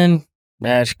come in,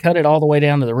 cut it all the way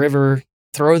down to the river,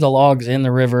 throw the logs in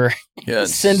the river,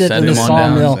 send it to the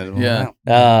sawmill.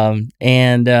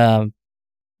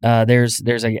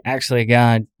 There's actually a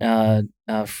guy, a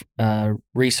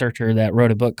researcher that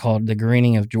wrote a book called The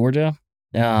Greening of Georgia.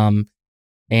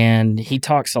 And he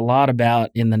talks a lot about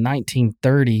in the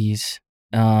 1930s,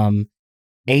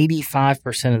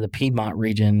 85% of the Piedmont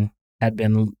region had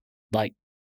been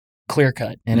clear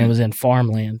cut, and it was in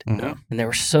farmland. And there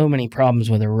were so many problems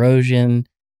with erosion,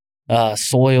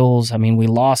 soils. We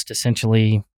lost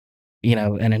essentially,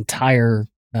 an entire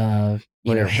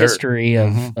history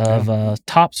of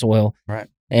topsoil. Right.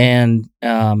 And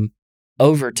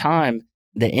over time,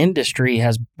 the industry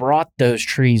has brought those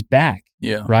trees back.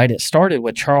 Yeah. Right. It started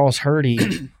with Charles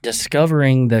Hurdy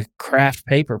discovering the craft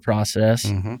paper process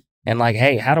and like,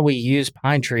 hey, how do we use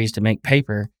pine trees to make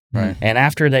paper? Right. And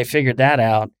after they figured that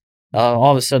out,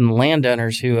 all of a sudden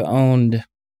landowners who owned,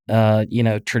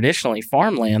 traditionally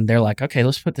farmland, they're like, okay,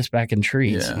 let's put this back in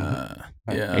trees. Yeah.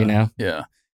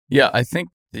 I think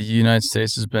the United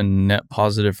States has been net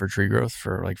positive for tree growth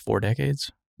for like 4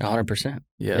 decades. 100%.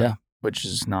 Yeah. Which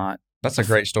is not. That's a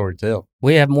great story to tell.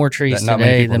 We have more trees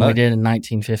today than we did in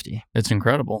 1950. It's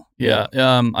incredible. Yeah.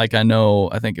 I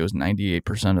think it was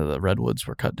 98% of the redwoods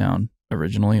were cut down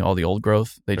originally, all the old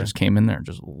growth. They just came in there and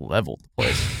just leveled the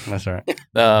place. That's right.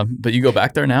 But you go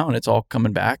back there now and it's all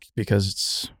coming back because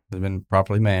it's been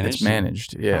properly managed. It's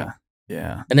managed. Yeah.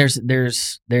 Yeah. And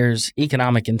there's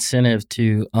economic incentive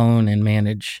to own and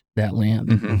manage that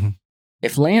land.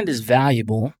 If land is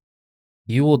valuable,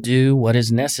 you will do what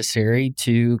is necessary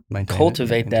to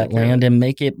cultivate that land and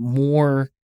make it more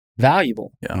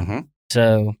valuable. Yeah.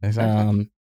 So, exactly.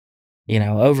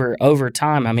 over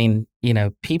time,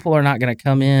 people are not going to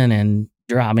come in and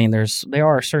drop. I mean, there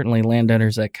are certainly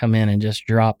landowners that come in and just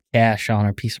drop cash on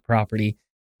a piece of property,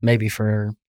 maybe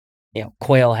for,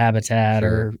 quail habitat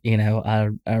or,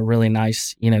 a really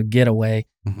nice, getaway.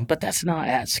 But that's not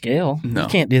at scale. No. You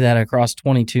can't do that across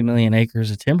 22 million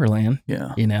acres of timberland.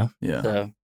 Yeah. Yeah.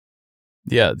 So.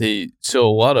 Yeah. So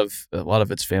a lot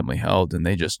of it's family held and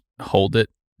they just hold it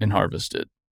and harvest it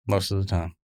most of the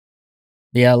time.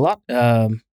 Yeah.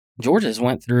 Georgia's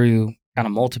went through kind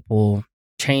of multiple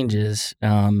changes.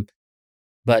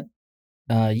 But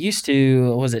used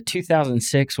to, was it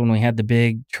 2006 when we had the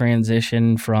big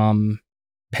transition from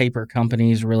paper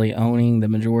companies really owning the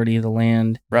majority of the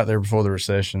land? Right there before the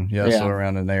recession. Yeah. So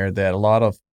around in there that a lot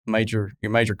of major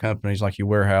companies like your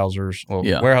Weyerhaeuser's,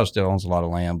 Weyerhaeuser still owns a lot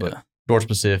of land, but Georgia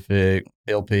Pacific,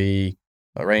 LP,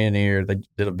 Rayonier, they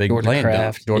did a big land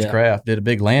dump. George Craft did a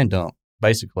big land dump,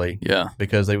 basically. Yeah.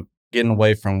 Because they getting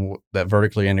away from that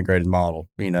vertically integrated model,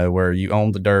 where you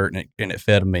own the dirt and it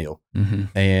fed a mill.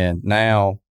 And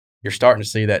now you're starting to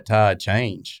see that tide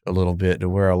change a little bit to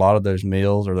where a lot of those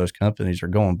mills or those companies are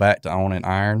going back to owning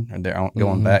iron and they're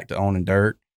going back to owning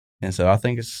dirt. And so I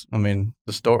think the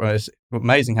story, it's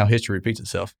amazing how history repeats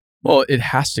itself. Well, it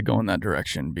has to go in that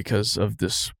direction because of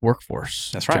this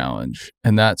workforce challenge.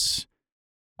 And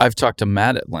I've talked to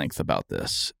Matt at length about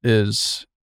this, is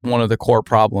one of the core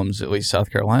problems, at least South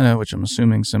Carolina, which I'm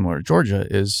assuming similar to Georgia,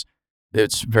 is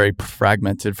it's very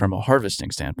fragmented from a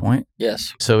harvesting standpoint.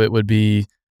 Yes. So it would be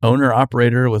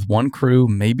owner-operator with one crew,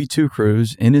 maybe 2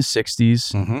 crews, in his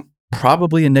 60s,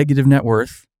 probably a negative net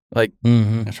worth, like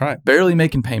that's right, barely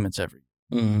making payments every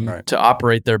year to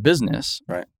operate their business.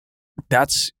 Right.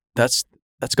 That's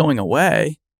going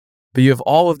away. But you have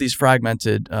all of these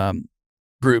fragmented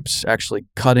groups actually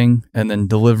cutting and then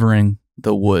delivering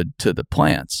the wood to the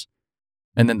plants.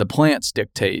 And then the plants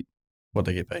dictate what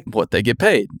they get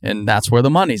paid. And that's where the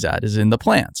money's at, is in the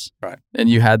plants. Right. And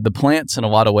you had the plants in a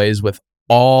lot of ways with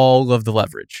all of the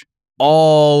leverage.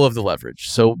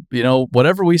 So,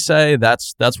 whatever we say,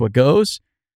 that's what goes,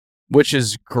 which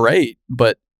is great.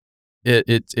 But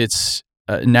it's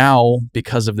now,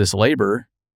 because of this labor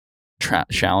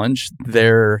challenge,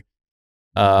 their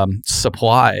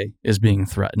supply is being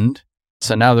threatened.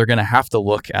 So now they're going to have to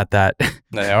look at that.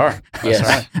 They are. Yes.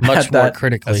 Right. Much more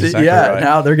critically. Exactly right.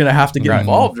 Now they're going to have to get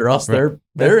involved, or else they're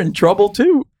in trouble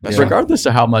too. Regardless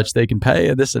of how much they can pay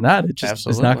and this and that, it just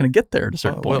is not going to get there at a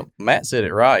certain point. Well, Matt said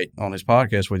it right on his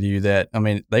podcast with you that,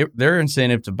 their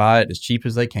incentive to buy it as cheap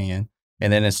as they can,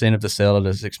 and then incentive to sell it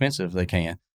as expensive as they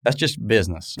can. That's just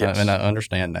business. Yes. And I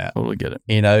understand that. Totally get it.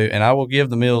 And I will give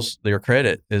the mills their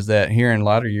credit is that here in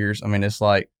latter years, it's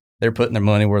like they're putting their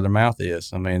money where their mouth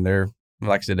is. They're,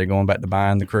 like I said, they're going back to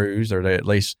buying the crews, or they're at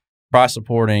least price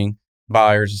supporting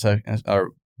buyers,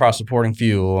 or price supporting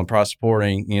fuel and price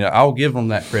supporting, I'll give them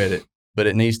that credit, but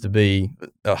it needs to be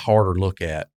a harder look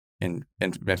at and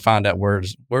find out where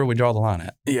do we draw the line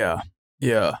at? Yeah.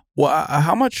 Yeah. Well,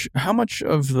 how much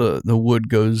of the wood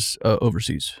goes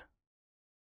overseas?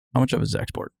 How much of it is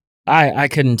export? I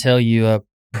couldn't tell you a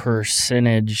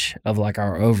percentage of like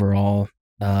our overall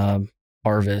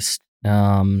harvest.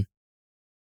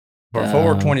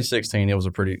 Before 2016, it was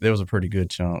a pretty good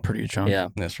chunk. Pretty good chunk. Yeah,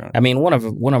 that's right.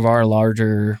 One of our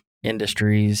larger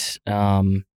industries,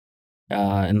 in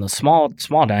the small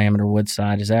diameter wood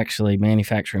side, is actually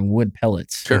manufacturing wood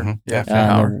pellets. Sure. Mm-hmm. Yeah.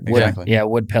 Exactly. Yeah,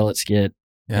 wood pellets get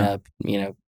kind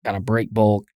of break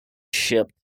bulk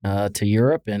shipped to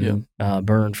Europe and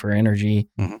burned for energy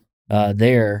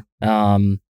there.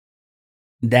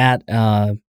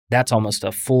 that's almost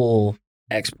a full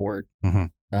export.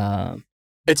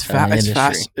 It's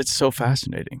fast. It's so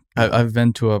fascinating. I've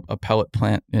been to a pellet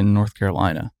plant in North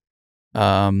Carolina,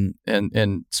 and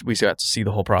we got to see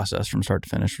the whole process from start to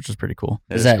finish, which is pretty cool.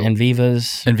 Is that cool.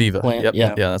 Enviva's plant? Yep.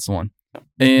 Yeah, that's the one.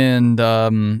 And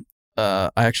I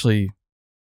actually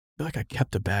feel like I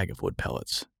kept a bag of wood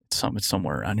pellets. It's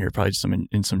somewhere around here, probably just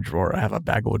in some drawer. I have a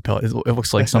bag of wood pellets. It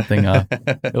looks like something.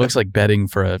 It looks like bedding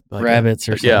for rabbits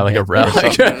or something. Yeah, like a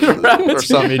rabbit or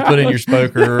something you put in your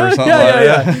smoker or something.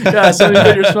 Yeah, something you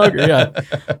put in your smoker.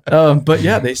 Yeah, but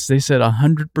yeah, they said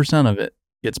 100% of it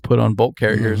gets put on bulk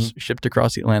carriers, shipped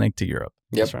across the Atlantic to Europe.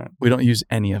 Yep. That's right. We don't use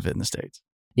any of it in the States.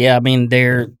 Yeah, I mean,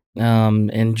 they're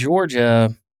in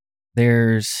Georgia.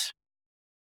 I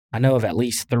know of at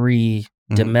least 3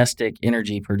 domestic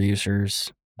energy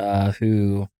producers. But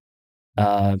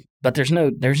there's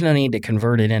no need to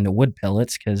convert it into wood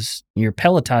pellets because you're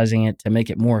pelletizing it to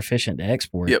make it more efficient to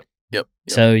export. Yep.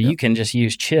 So you can just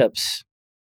use chips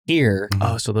here.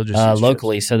 Oh, so they'll just use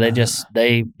locally. chips. So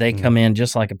they come in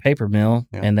just like a paper mill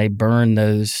and they burn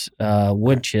those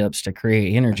wood chips to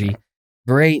create energy.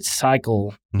 Great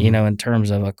cycle, in terms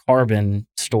of a carbon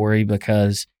story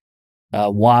because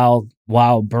while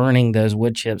burning those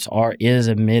wood chips is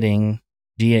emitting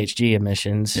GHG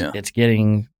emissions, it's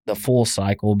getting the full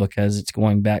cycle because it's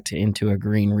going back into a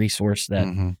green resource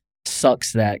that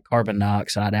sucks that carbon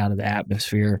dioxide out of the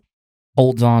atmosphere,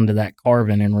 holds on to that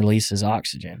carbon and releases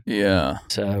oxygen. Yeah.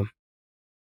 So.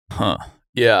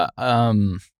 Yeah.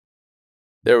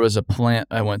 There was a plant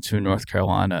I went to in North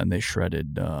Carolina and they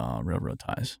shredded railroad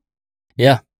ties.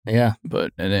 Yeah. Yeah.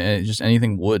 But and just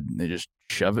anything wood, they just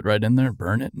shove it right in there,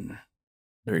 burn it, and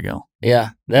there you go. Yeah,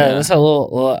 that's a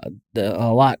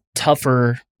lot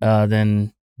tougher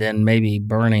than maybe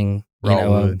burning,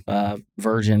 a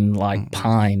virgin like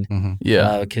pine.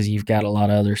 Yeah, because you've got a lot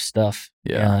of other stuff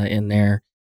in there.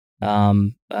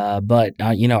 But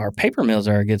our paper mills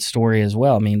are a good story as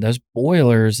well. I mean, those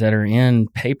boilers that are in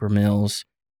paper mills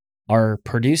are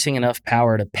producing enough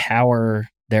power to power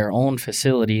their own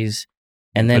facilities,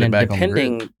 and then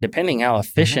depending how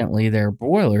efficiently their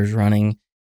boiler's running,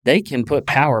 they can put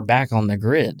power back on the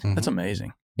grid. That's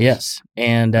amazing. Yes,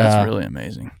 and that's really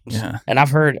amazing. Yeah, and I've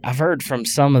heard from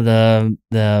some of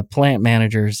the plant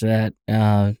managers that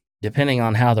depending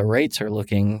on how the rates are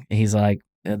looking, he's like,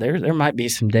 there might be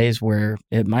some days where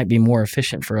it might be more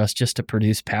efficient for us just to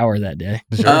produce power that day.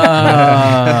 Sure.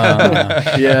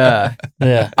 Yeah.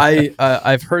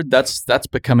 I've heard that's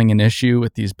becoming an issue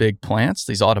with these big plants,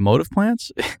 these automotive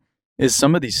plants. Is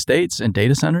some of these states and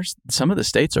data centers, some of the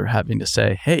states are having to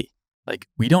say, hey, like,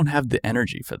 we don't have the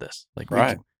energy for this. Like,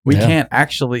 we can't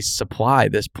actually supply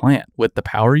this plant with the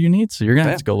power you need. So you're going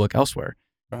to have to go look elsewhere,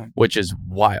 which is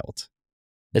wild.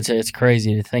 It's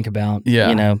crazy to think about,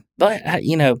 but,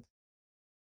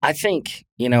 I think,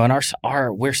 in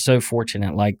our we're so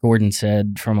fortunate, like Gordon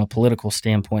said, from a political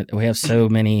standpoint, that we have so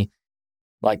many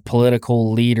like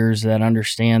political leaders that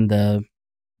understand the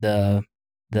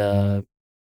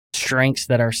strengths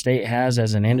that our state has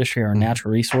as an industry, our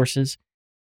natural resources.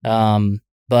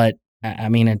 But I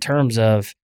mean, in terms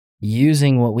of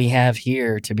using what we have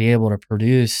here to be able to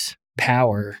produce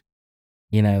power,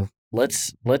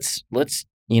 let's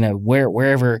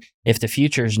wherever, if the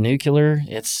future is nuclear,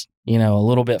 it's, a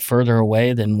little bit further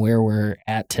away than where we're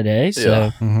at today.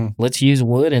 So let's use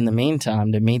wood in the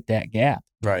meantime to meet that gap.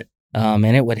 Right.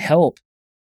 And it would help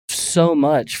so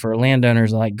much for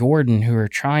landowners like Gordon who are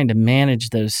trying to manage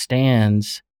those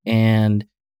stands and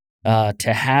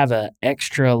to have an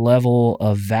extra level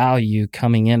of value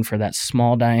coming in for that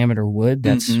small diameter wood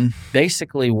that's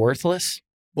basically worthless.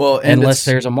 Well, unless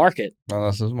there's a market.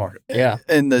 Unless there's a market. Yeah.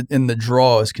 And the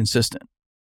draw is consistent.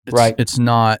 It's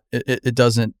not. It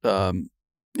doesn't.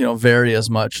 Vary as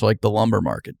much like the lumber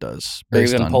market does.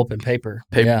 Based on pulp and paper.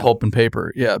 Pulp and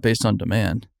paper. Yeah, based on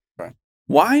demand. Right.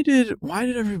 Why did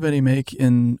everybody make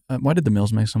why did the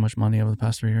mills make so much money over the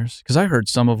past 3 years? Because I heard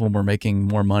some of them were making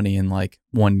more money in like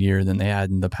 1 year than they had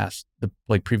in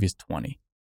the previous 20.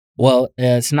 Well,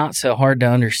 it's not so hard to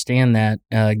understand that,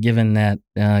 given that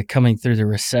coming through the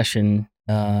recession,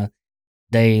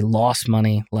 they lost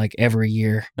money like every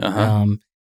year.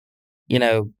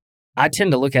 I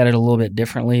tend to look at it a little bit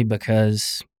differently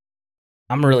because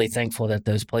I'm really thankful that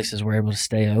those places were able to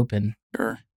stay open.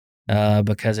 Sure.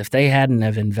 Because if they hadn't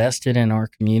have invested in our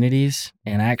communities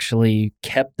and actually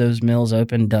kept those mills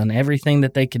open, done everything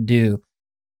that they could do,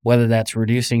 whether that's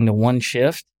reducing to one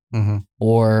shift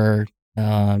or,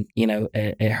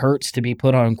 it hurts to be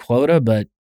put on quota, but,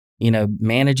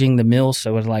 managing the mill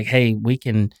so it's like, hey, we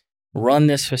can run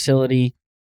this facility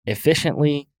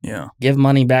efficiently, Yeah. give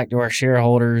money back to our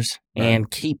shareholders, and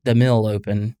keep the mill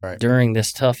open during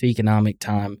this tough economic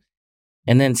time.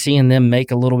 And then seeing them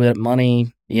make a little bit of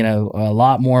money, a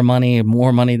lot more money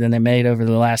than they made over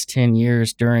the last 10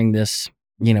 years during this,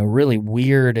 really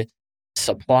weird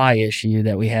supply issue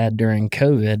that we had during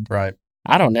COVID. Right.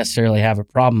 I don't necessarily have a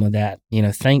problem with that.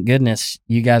 Thank goodness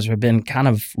you guys have been kind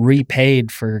of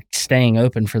repaid for staying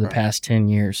open for the past 10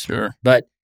 years. Sure. But,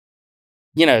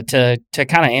 to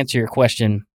kind of answer your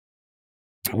question,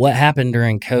 what happened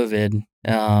during COVID?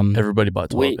 Everybody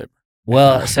bought toilet paper.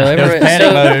 Well, so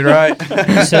Panic mode, right?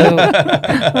 So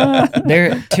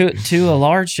there, to a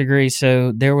large degree,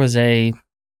 so there was in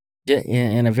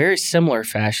a very similar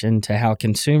fashion to how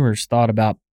consumers thought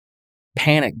about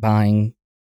panic buying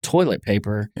toilet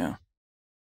paper. Yeah,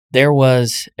 there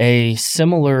was a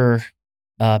similar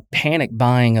panic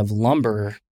buying of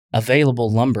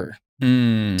available lumber.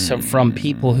 So from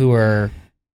people who are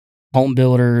home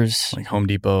builders, like Home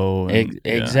Depot.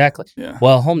 Exactly. Yeah.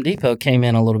 Well, Home Depot came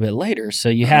in a little bit later. So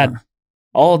you had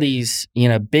all these,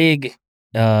 big,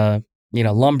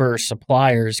 lumber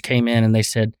suppliers came in and they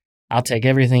said, I'll take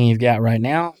everything you've got right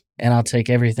now and I'll take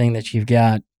everything that you've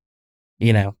got,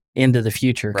 into the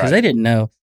future. Because they didn't know,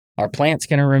 our plant's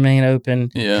going to remain open.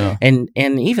 Yeah. And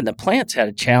even the plants had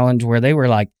a challenge where they were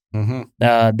like,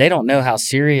 they don't know how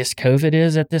serious COVID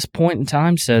is at this point in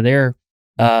time. So they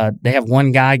have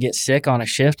one guy get sick on a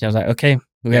shift. And I was like, okay,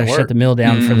 we got to shut the mill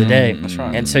down for the day. That's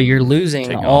right. And so you're losing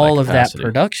Taking all that of that capacity.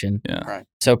 production. Yeah. Right.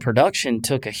 So production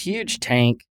took a huge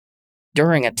tank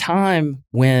during a time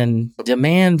when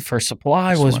demand for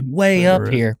supply was way up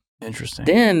here. Interesting.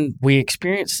 Then we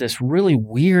experienced this really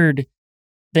weird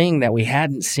thing that we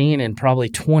hadn't seen in probably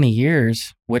 20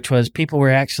 years, which was people were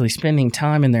actually spending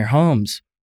time in their homes.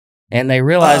 And they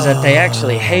realized that they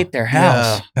actually hate their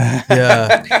house.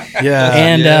 Yeah.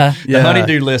 And the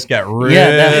honey-do list got really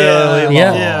long.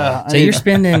 Yeah. So you're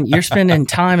spending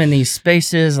time in these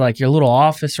spaces like your little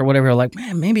office or whatever. Like,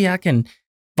 man, maybe I can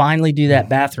finally do that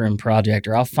bathroom project,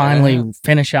 or I'll finally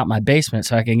finish out my basement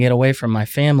so I can get away from my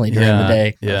family during the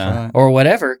day, or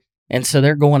whatever. And so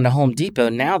they're going to Home Depot.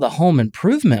 Now the home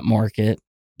improvement market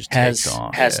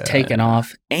has taken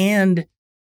off, and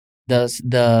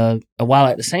while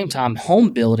at the same time home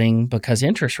building, because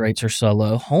interest rates are so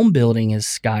low, home building is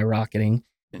skyrocketing.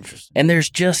 Interesting. And there's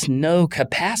just no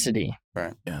capacity.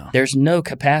 Right. Yeah. There's no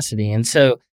capacity. And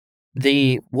so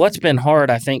what's been hard,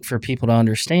 I think, for people to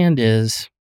understand is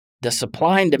the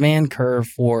supply and demand curve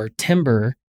for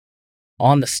timber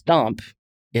on the stump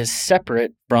is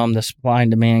separate from the supply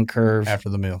and demand curve after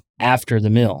the mill.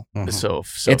 Mm-hmm. So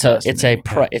it's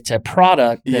a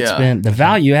product that's been, the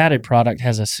value added product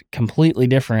has a completely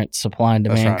different supply and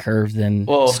demand curve than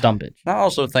stumpage. I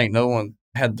also think no one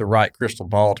had the right crystal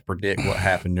ball to predict what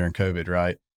happened during COVID,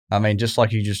 right? I mean, just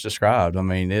like you just described, I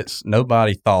mean,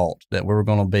 nobody thought that we were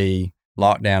going to be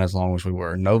locked down as long as we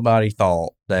were. Nobody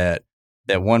thought that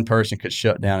one person could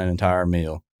shut down an entire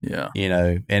mill. Yeah.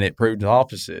 And it proved the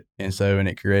opposite. And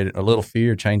it created a little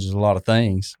fear, changes a lot of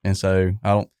things. And so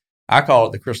I call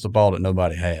it the crystal ball that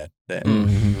nobody had.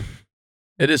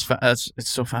 It is. It's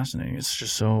so fascinating. It's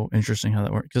just so interesting how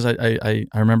that works. Because I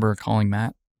remember calling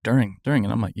Matt during, and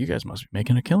I'm like, you guys must be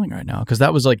making a killing right now. Because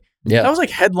that was like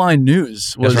headline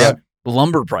news was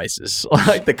lumber prices,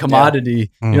 like the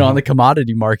commodity, on the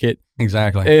commodity market.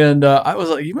 Exactly. And I was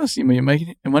like, you must be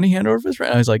making money hand over fist right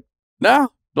now. I was like, no.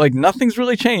 Like nothing's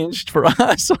really changed for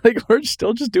us. Like we're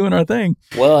still just doing our thing.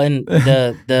 Well, and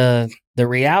the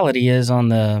reality is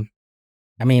I've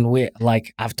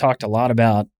talked a lot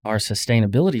about our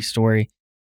sustainability story,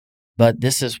 but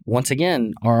this is once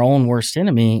again our own worst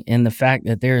enemy in the fact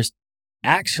that there's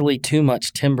actually too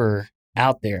much timber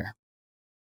out there.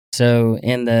 So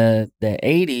in the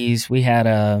 80s, we had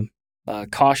a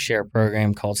cost share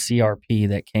program called CRP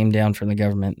that came down from the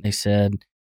government. They said,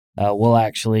 we'll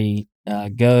actually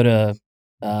go to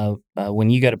when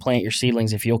you go to plant your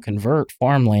seedlings, if you'll convert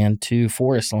farmland to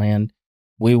forest land,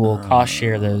 we will cost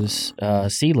share those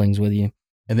seedlings with you,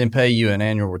 and then pay you an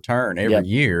annual return every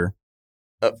year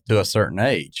up to a certain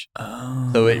age.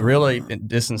 So it really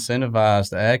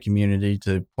disincentivized the ag community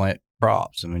to plant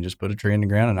crops. I mean, just put a tree in the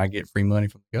ground and I get free money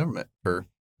from the government for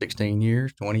 16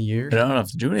 years, 20 years. I don't have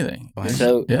to do anything.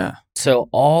 So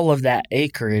all of that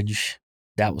acreage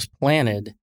that was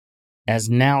planted has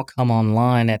now come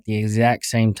online at the exact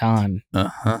same time.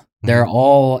 They're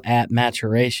all at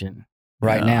maturation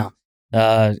right now.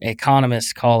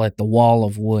 Economists call it the wall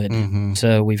of wood.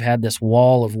 So we've had this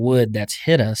wall of wood that's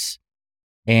hit us,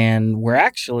 and we're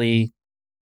actually,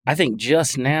 I think,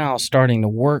 just now starting to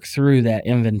work through that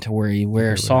inventory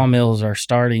where sawmills are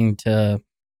starting to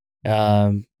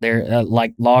They're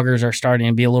like loggers are starting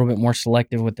to be a little bit more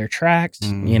selective with their tracks.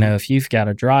 You know, if you've got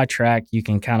a dry track, you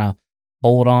can kind of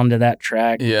hold on to that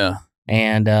track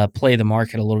and play the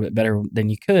market a little bit better than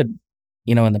you could,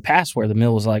 you know, in the past where the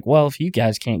mill was like, well, if you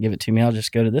guys can't give it to me, I'll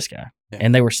just go to this guy. Yeah.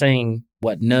 And they were saying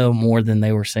no more than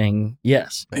they were saying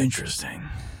yes. Interesting.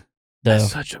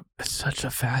 It's such a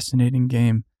fascinating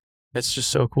game. It's just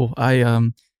so cool.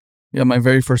 My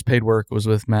very first paid work was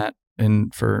with Matt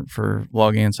for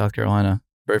logging in South Carolina.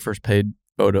 Very first paid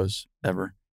photos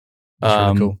ever. That's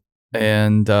really cool.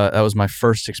 And that was my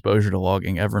first exposure to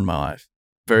logging ever in my life.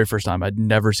 Very first time. I'd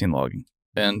never seen logging.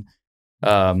 And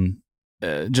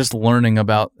just learning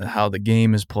about how the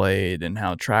game is played and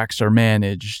how tracks are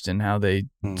managed and how they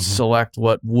select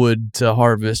what wood to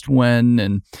harvest when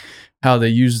and how they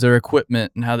use their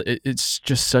equipment and how it's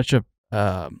just such a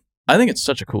I think it's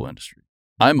such a cool industry.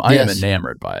 I am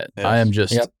enamored by it. Yes. I am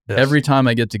just every time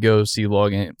I get to go see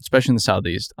logging, especially in the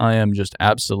Southeast, I am just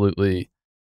I'm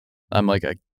like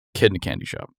a kid in a candy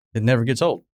shop. It never gets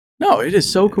old. No, it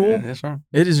is so cool. That's right.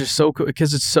 It is just so cool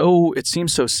because it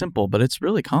seems so simple, but it's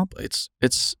really complex.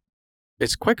 It's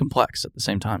quite complex at the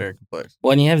same time. Very complex.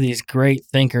 When you have these great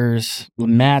thinkers,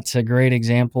 Matt's a great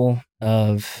example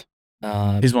of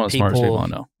he's one of the smartest people I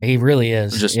know. He really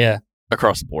is. Just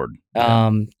across the board.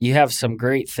 You have some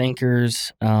great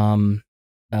thinkers in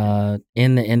the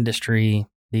industry,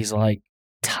 these like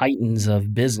titans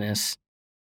of business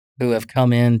who have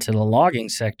come into the logging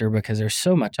sector because there's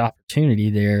so much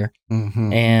opportunity there.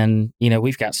 And, you know,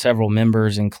 we've got several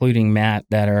members, including Matt,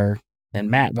 and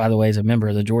Matt, by the way, is a member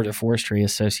of the Georgia Forestry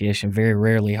Association, very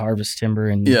rarely harvests timber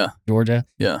in Georgia.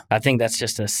 Yeah. I think that's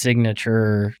just a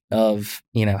signature of,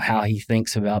 you know, how he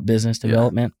thinks about business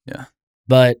development. Yeah.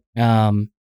 But,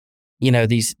 you know,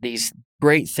 these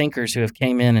great thinkers who have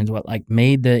came in and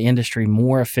made the industry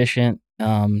more efficient.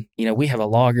 You know, we have a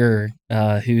logger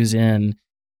who's in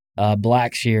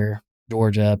Blackshear,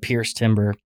 Georgia, Pierce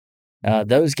Timber.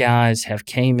 Those guys have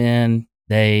came in.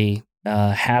 They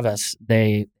have a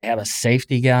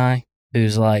safety guy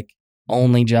whose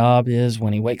only job is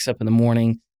when he wakes up in the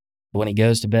morning, when he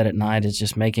goes to bed at night, is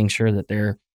just making sure that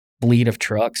their fleet of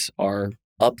trucks are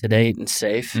up to date and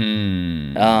safe.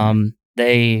 They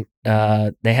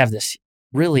have this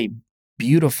really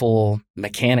beautiful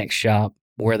mechanic shop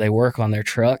where they work on their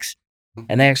trucks.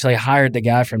 And they actually hired the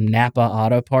guy from Napa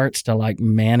Auto Parts to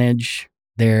manage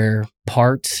their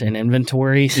parts and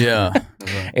inventory area.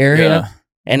 Yeah.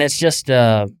 And it's just,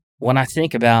 when I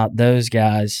think about those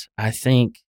guys, I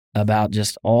think about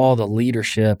just all the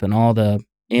leadership and all the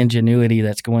ingenuity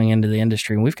that's going into the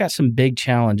industry. And we've got some big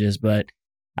challenges, but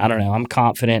I don't know, I'm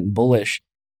confident and bullish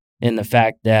in the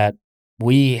fact that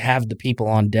we have the people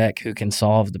on deck who can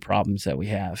solve the problems that we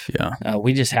have. Yeah.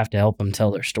 We just have to help them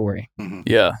tell their story.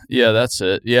 Yeah. Yeah, that's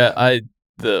it. Yeah.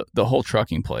 The whole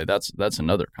trucking play, that's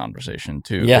another conversation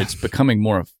too. Yeah. It's becoming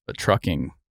more of a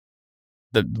trucking.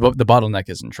 The bottleneck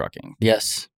is in trucking.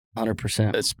 Yes.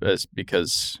 100%. It's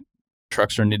because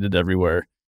trucks are needed everywhere.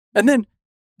 And then,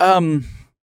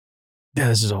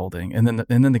 this is a whole thing. And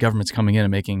then the government's coming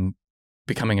in and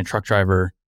becoming a truck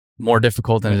driver more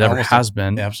difficult than it ever has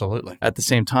been. Absolutely. At the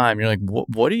same time, you're like,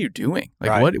 what are you doing?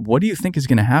 Right. What do you think is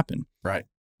going to happen? Right.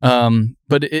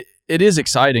 But it is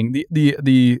exciting.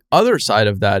 The other side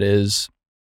of that is,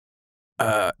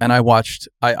 and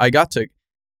I got to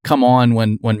come on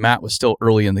when Matt was still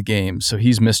early in the game. So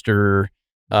he's Mr.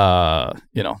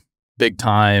 Big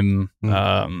time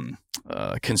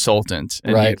consultant,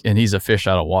 and and he's a fish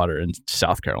out of water in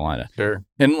South Carolina. Sure.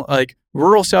 And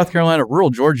rural South Carolina, rural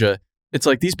Georgia, it's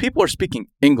like these people are speaking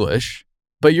English,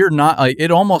 but you're not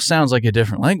it almost sounds like a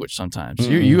different language sometimes.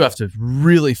 You have to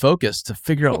really focus to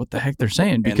figure out what the heck they're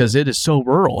saying because it is so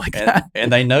rural like that. And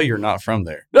they know you're not from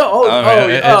there. No,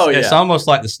 it's almost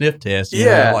like the sniff test. You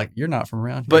know, you're not from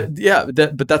around here.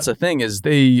 But that's the thing is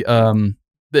they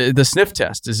the sniff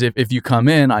test is if you come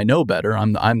in, I know better.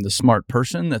 I'm the smart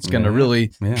person that's going to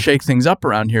really shake things up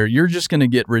around here. You're just going to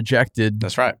get rejected.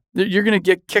 That's right. You're going to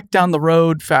get kicked down the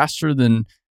road faster than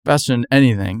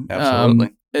anything.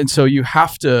 Absolutely. And so you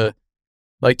have to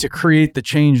to create the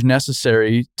change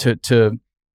necessary to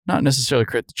not necessarily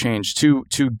create the change to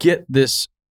get this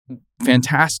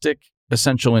fantastic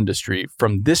essential industry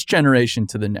from this generation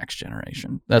to the next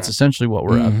generation. That's essentially what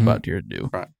we're about here to do.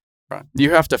 Right.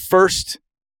 You have to first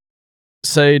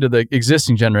say to the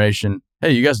existing generation,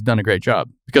 hey, you guys have done a great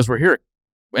job because we're here.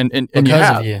 And because you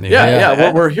have. Of you.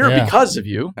 Yeah. We're here because of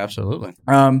you. Absolutely.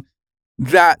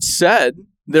 That said,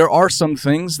 there are some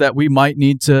things that we might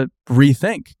need to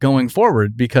rethink going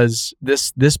forward because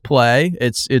this play,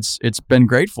 it's been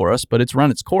great for us, but it's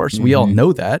run its course. We all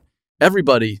know that.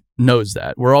 everybody knows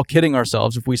that. We're all kidding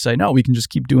ourselves if we say, no, we can just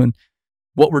keep doing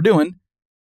what we're doing.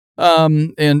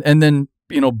 And then,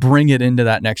 bring it into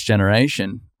that next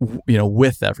generation,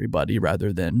 with everybody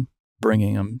rather than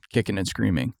bringing them kicking and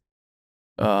screaming.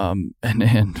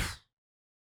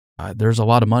 There's a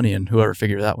lot of money in whoever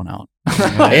figured that one out.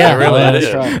 Yeah, really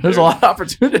is. Right. There's a lot of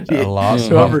opportunity. A lot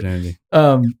of opportunity.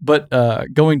 But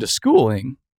going to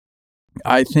schooling,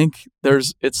 I think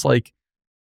it's like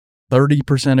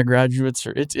 30% of graduates,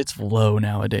 or it's low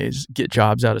nowadays, get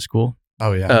jobs out of school.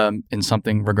 Oh yeah. In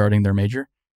something regarding their major.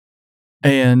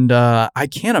 And I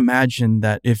can't imagine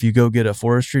that if you go get a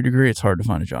forestry degree, it's hard to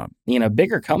find a job.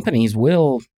 Bigger companies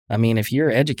will. I mean, if you're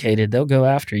educated, they'll go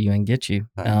after you and get you.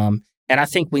 Right. And I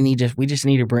think we just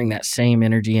need to bring that same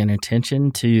energy and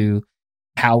attention to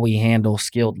how we handle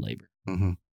skilled labor.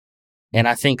 Mm-hmm. And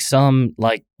I think some,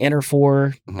 like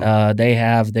Interfor, they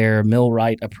have their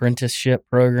millwright apprenticeship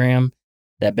program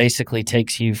that basically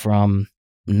takes you from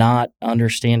not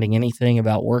understanding anything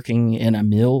about working in a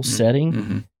mill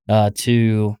setting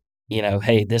to,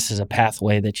 hey, this is a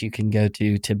pathway that you can go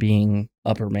to being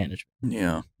upper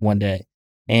management one day.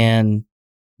 And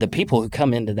the people who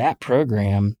come into that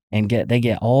program and they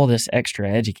get all this extra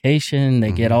education,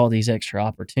 they get all these extra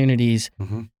opportunities.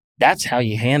 That's how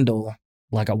you handle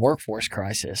like a workforce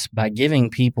crisis, by giving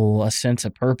people a sense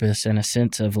of purpose and a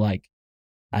sense of like,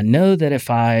 I know that if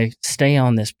I stay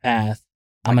on this path,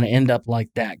 I'm going to end up like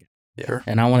that guy. Sure.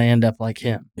 And I want to end up like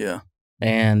him. Yeah.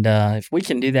 And if we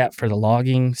can do that for the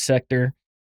logging sector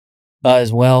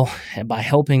as well, by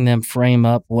helping them frame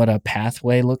up what a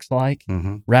pathway looks like,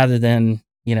 rather than,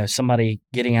 somebody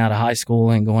getting out of high school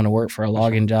and going to work for a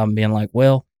logging job and being like,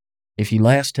 well, if you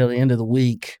last till the end of the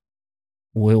week,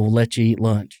 we'll let you eat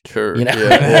lunch. Sure.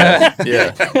 Yeah.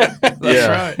 That's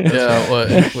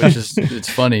right. Which is, it's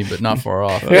funny, but not far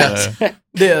off. But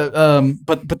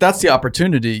that's the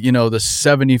opportunity. The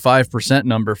 75%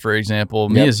 number, for example,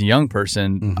 me as a young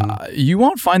person, you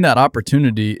won't find that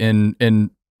opportunity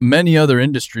in many other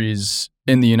industries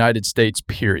in the United States,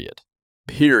 period.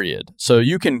 So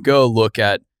you can go look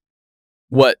at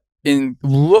what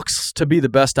looks to be the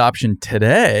best option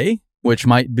today, which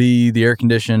might be the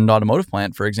air-conditioned automotive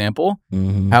plant, for example.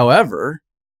 However,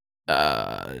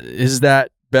 is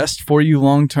that best for you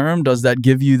long-term? Does that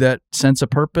give you that sense of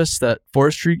purpose that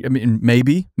forestry, I mean,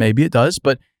 maybe it does,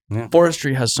 but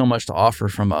forestry has so much to offer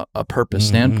from a purpose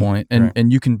standpoint,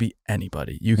 and you can be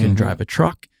anybody. You can drive a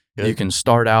truck. Good. You can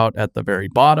start out at the very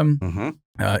bottom,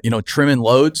 trimming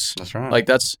loads. That's right. Like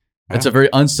it's a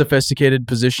very unsophisticated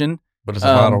position. But it's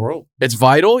a vital role. It's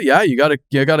vital. Yeah. You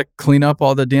gotta clean up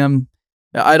all the damn,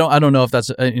 I don't know if that's,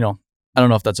 I don't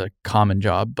know if that's a common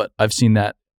job, but I've seen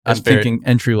that. I'm thinking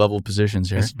entry level positions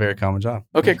here. It's a very common job.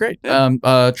 Okay, great.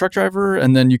 Yeah. Truck driver,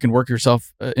 and then you can work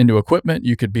yourself into equipment.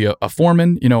 You could be a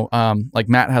foreman. Like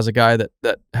Matt has a guy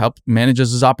that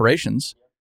manages his operations.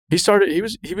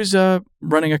 He was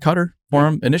running a cutter for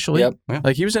him initially. Yep. Yeah.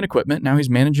 Like he was in equipment. Now he's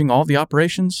managing all the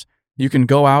operations. You can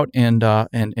go out and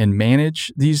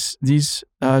manage these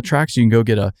tracks. You can go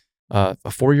get a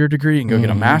 4-year degree. You can go get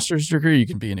a master's degree. You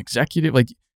can be an executive. Like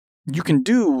you can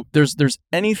do. There's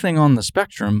anything on the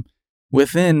spectrum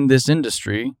within this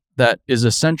industry that is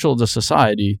essential to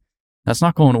society. That's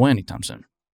not going away anytime soon.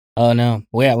 Oh no.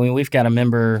 Well, yeah, we've got a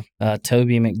member,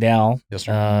 Toby McDowell, yes,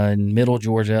 sir. In Middle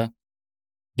Georgia.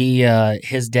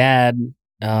 His dad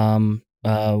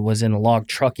was in the log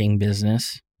trucking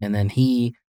business, and then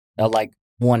he like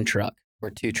one truck or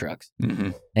two trucks.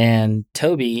 And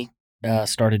Toby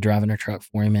started driving a truck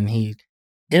for him, and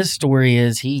his story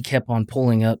is he kept on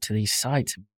pulling up to these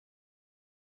sites.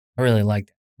 I really like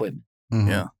that equipment.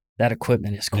 Yeah, that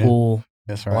equipment is cool. Yeah.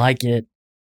 That's right. I like it.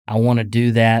 I want to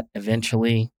do that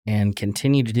eventually and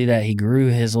continue to do that. He grew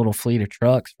his little fleet of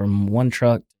trucks from 1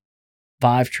 truck,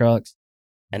 5 trucks.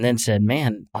 And then said,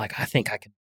 man, like, I think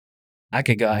I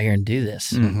could go out here and do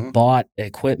this. Bought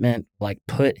equipment, like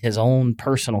put his own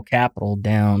personal capital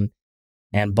down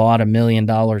and bought $1 million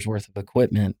worth of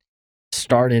equipment,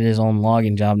 started his own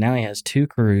logging job. Now he has 2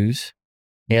 crews.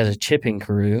 He has a chipping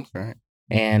crew,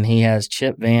 and he has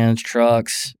chip vans,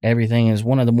 trucks, everything. Is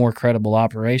one of the more credible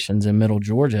operations in Middle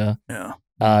Georgia. Yeah.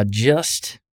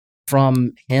 Just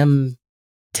from him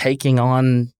taking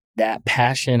on that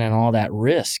passion and all that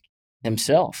risk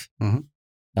himself. And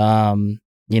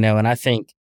I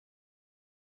think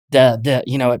that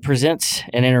it presents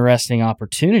an interesting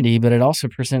opportunity, but it also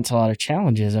presents a lot of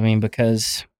challenges. I mean,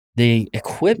 because the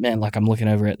equipment, like I'm looking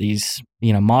over at these,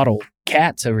 model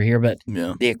cats over here, but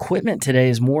the equipment today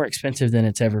is more expensive than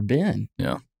it's ever been.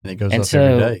 Yeah. And it goes up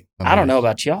every day. I don't know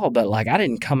about y'all, but like I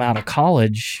didn't come out of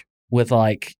college with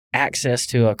like access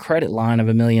to a credit line of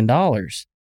 $1 million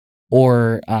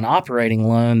or an operating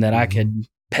loan that I could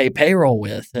pay payroll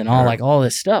with and all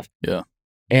this stuff. Yeah.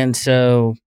 And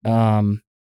so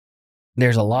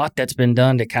there's a lot that's been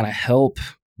done to kind of help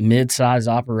mid-sized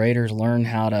operators learn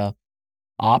how to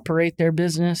operate their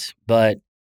business. But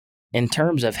in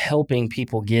terms of helping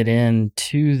people get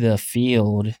into the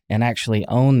field and actually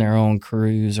own their own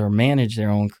crews or manage their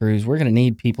own crews, we're going to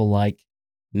need people like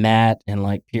Matt and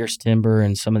like Pierce Timber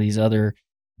and some of these other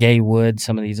Gay Wood,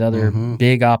 some of these other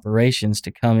big operations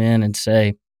to come in and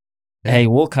say, hey,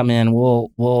 we'll come in,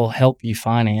 we'll help you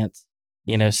finance,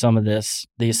 some of this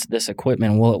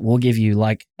equipment. We'll give you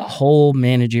like a whole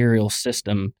managerial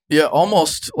system. Yeah,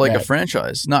 almost like a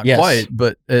franchise. Not quite,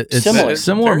 but it's a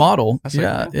similar model.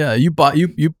 Yeah. You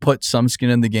put some skin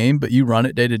in the game, but you run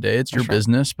it day to day. It's your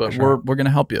business, but we're going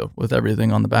to help you with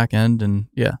everything on the back end. And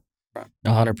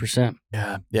 100%.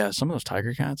 Yeah. Some of those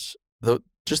Tiger Cats,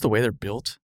 just the way they're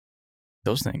built,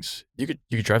 those things, you could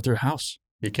drive through a house.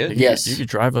 You could. Yes. You could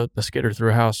drive a skidder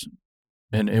through a house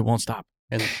and it won't stop.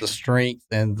 And the strength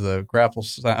and the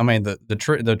grapples,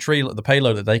 the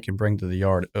payload that they can bring to the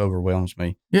yard overwhelms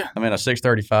me. Yeah. I mean, a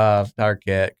 635 Tiger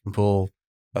Cat can pull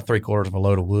a 3/4 of a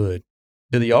load of wood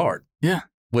to the yard. Yeah.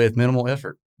 With minimal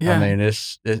effort. Yeah. I mean,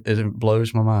 it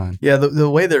blows my mind. Yeah. The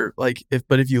way they're like, if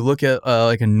you look at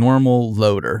like a normal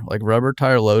loader, like rubber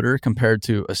tire loader compared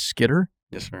to a skidder.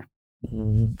 Yes, sir.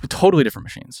 Totally different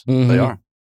machines. Mm-hmm. They are.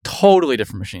 Totally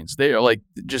different machines. They are like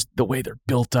just the way they're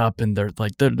built up and they're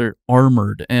like they're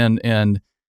armored and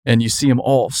you see them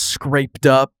all scraped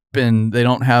up and they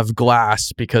don't have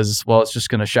glass because it's just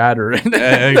going to shatter.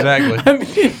 Yeah, exactly. I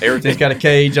mean, everything's got a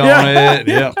cage on it.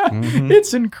 Yeah. Mm-hmm.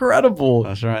 It's incredible.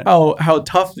 That's right. How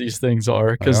tough these things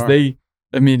are because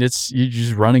it's you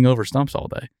just running over stumps all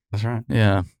day. That's right.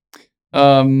 Yeah.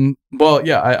 Well,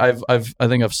 yeah, I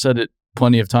think I've said it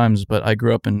plenty of times, but I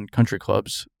grew up in country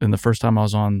clubs, and the first time I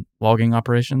was on logging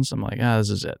operations, I'm like, this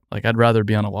is it. Like, I'd rather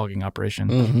be on a logging operation.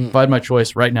 Mm-hmm. If I had my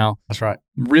choice right now. That's right.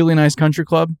 Really nice country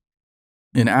club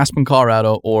in Aspen,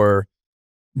 Colorado, or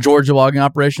Georgia logging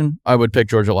operation, I would pick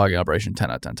Georgia logging operation 10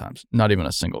 out of 10 times. Not even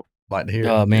a single. Like to hear.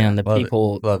 Oh, man,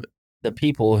 Love it. The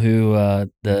people who,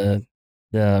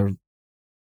 the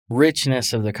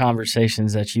richness of the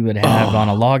conversations that you would have on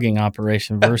a logging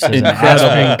operation versus an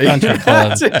Aspen country club.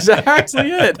 That's exactly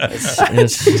it.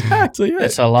 It's exactly it.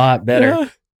 It's a lot better.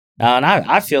 Yeah. And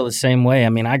I feel the same way. I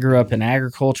mean, I grew up in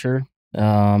agriculture.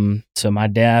 So my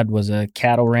dad was a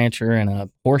cattle rancher and a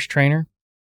horse trainer.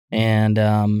 And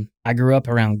I grew up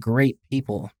around great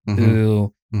people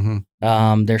who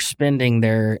they're spending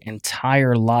their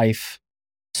entire life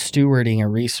stewarding a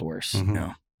resource.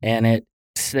 Mm-hmm. And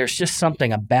there's just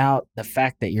something about the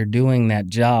fact that you're doing that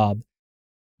job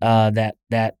that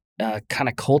kind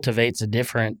of cultivates a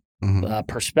different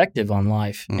perspective on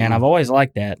life. Mm-hmm. And I've always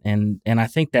liked that. And I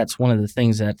think that's one of the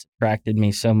things that's attracted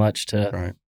me so much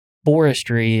to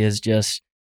forestry is just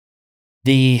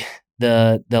the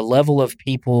level of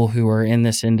people who are in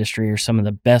this industry are some of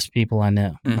the best people I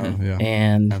know. Mm-hmm. Yeah,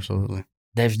 and absolutely.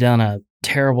 They've done a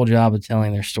terrible job of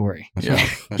telling their story. That's right.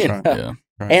 That's right. Yeah.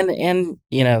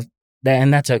 Right.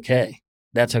 And that's okay.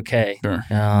 That's okay. Sure.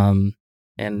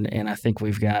 And I think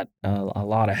we've got a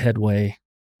lot of headway.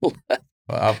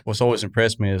 What's always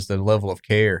impressed me is the level of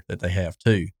care that they have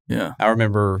too. Yeah. I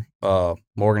remember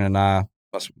Morgan and I,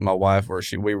 my wife,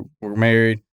 we were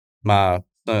married. My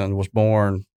son was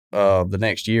born the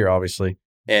next year, obviously,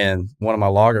 and one of my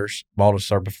loggers bought us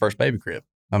our first baby crib.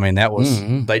 I mean, that was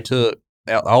they took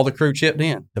out all the crew chipped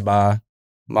in to buy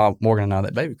Morgan and I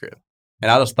that baby crib. And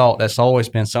I just thought that's always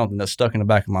been something that's stuck in the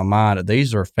back of my mind that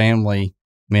these are family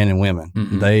men and women.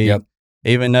 Mm-hmm. They,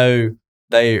 even though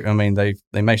they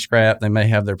may scrap, they may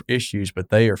have their issues, but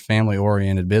they are family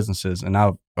oriented businesses. And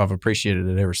I've appreciated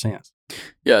it ever since.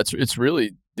 Yeah. It's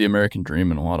really the American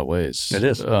dream in a lot of ways. It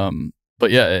is. But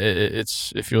yeah,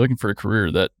 it's, if you're looking for a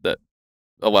career that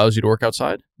allows you to work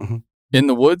outside in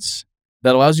the woods,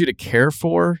 that allows you to care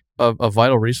for a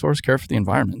vital resource, care for the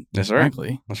environment. That's right.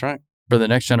 Frankly. That's right. For the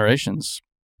next generations,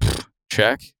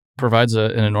 check, provides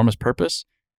an enormous purpose,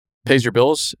 pays your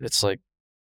bills. It's like,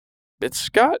 it's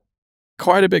got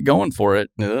quite a bit going for it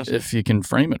if you can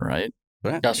frame it right.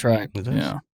 That's right.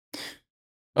 Yeah.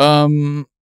 Well,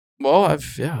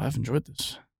 I've enjoyed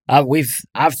this.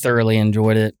 I've thoroughly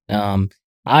enjoyed it.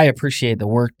 I appreciate the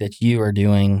work that you are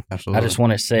doing. Absolutely. I just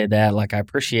want to say that, like, I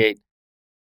appreciate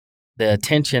the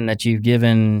attention that you've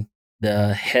given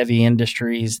the heavy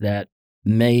industries that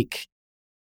make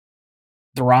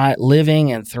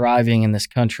living and thriving in this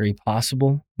country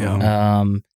possible. Yeah.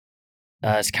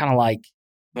 It's kind of like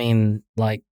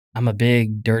I'm a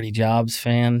big Dirty Jobs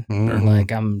fan. Mhm.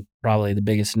 Like I'm probably the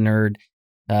biggest nerd.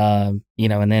 You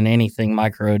know, and then anything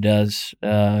Micro does,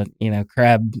 you know,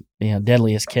 Crab, you know,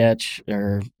 Deadliest Catch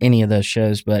or any of those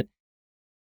shows. But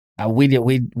we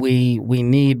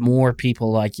need more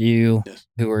people like you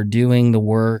who are doing the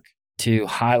work to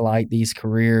highlight these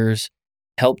careers,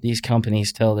 help these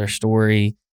companies tell their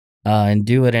story, and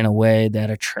do it in a way that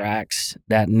attracts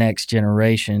that next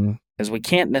generation. Because we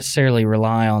can't necessarily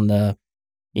rely on the,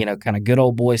 you know, kind of good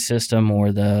old boy system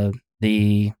or the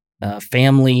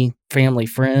family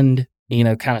friend, you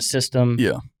know, kind of system.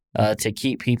 To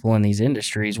keep people in these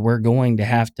industries. We're going to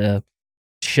have to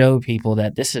show people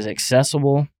that this is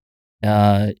accessible.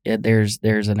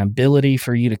 There's an ability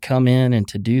for you to come in and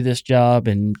to do this job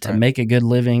and to make a good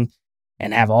living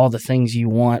and have all the things you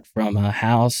want, from a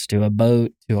house to a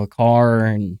boat to a car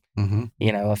and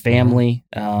you know, a family,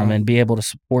 and be able to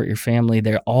support your family.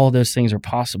 All those things are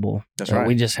possible. That's right.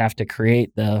 We just have to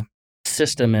create the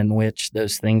system in which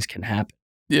those things can happen.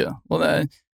 Yeah. Well,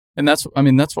 and that's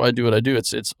why I do what I do.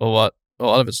 It's a lot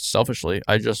of it's selfishly.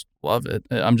 I just love it.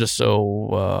 I'm just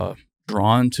so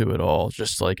drawn to it all.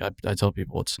 Just like I tell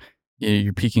people, it's, you know,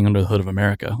 you're peeking under the hood of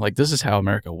America. Like, this is how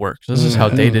America works. This is how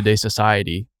day-to-day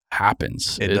society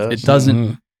happens. It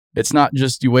doesn't. It's not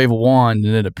just you wave a wand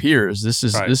and it appears. This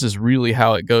is really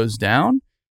how it goes down.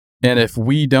 And if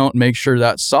we don't make sure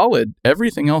that's solid,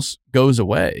 everything else goes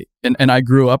away. And I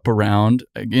grew up around,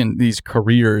 again, these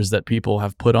careers that people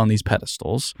have put on these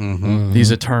pedestals,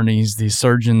 these attorneys, these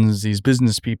surgeons, these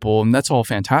business people, and that's all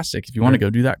fantastic. If you want to go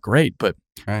do that, great. But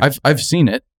I've seen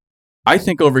it. I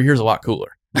think over here is a lot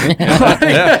cooler. I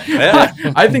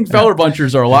think feller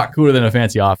bunchers are a lot cooler than a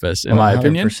fancy office, in my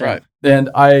opinion. Right.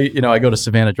 And I go to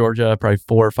Savannah, Georgia, probably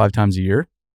 4 or 5 times a year.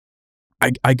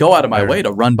 I go out of my way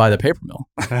to run by the paper mill.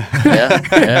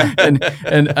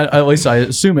 And at least I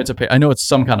assume it's I know it's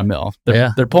some kind of mill.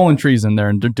 They're pulling trees in there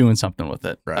and they're doing something with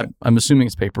it. Right. I'm assuming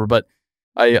it's paper, but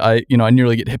I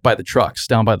nearly get hit by the trucks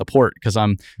down by the port because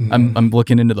I'm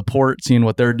looking into the port, seeing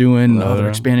what they're doing. They're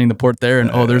expanding the port there, and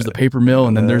there's the paper mill,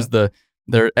 and then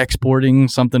they're exporting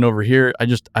something over here.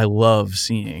 I love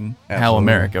seeing how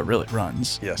America really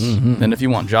runs. Yes. And if you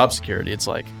want job security, it's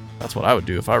like, that's what I would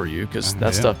do if I were you, because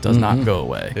that stuff does not go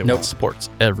away. It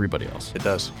supports everybody else. It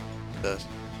does.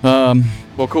 Well,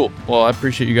 cool. Well, I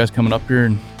appreciate you guys coming up here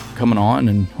and coming on,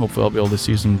 and hopefully I'll be able to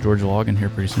see some Georgia logging here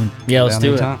pretty soon. Yeah, let's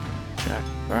do it. Jack.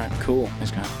 All right. Cool. Thanks,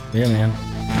 guys. Yeah, man.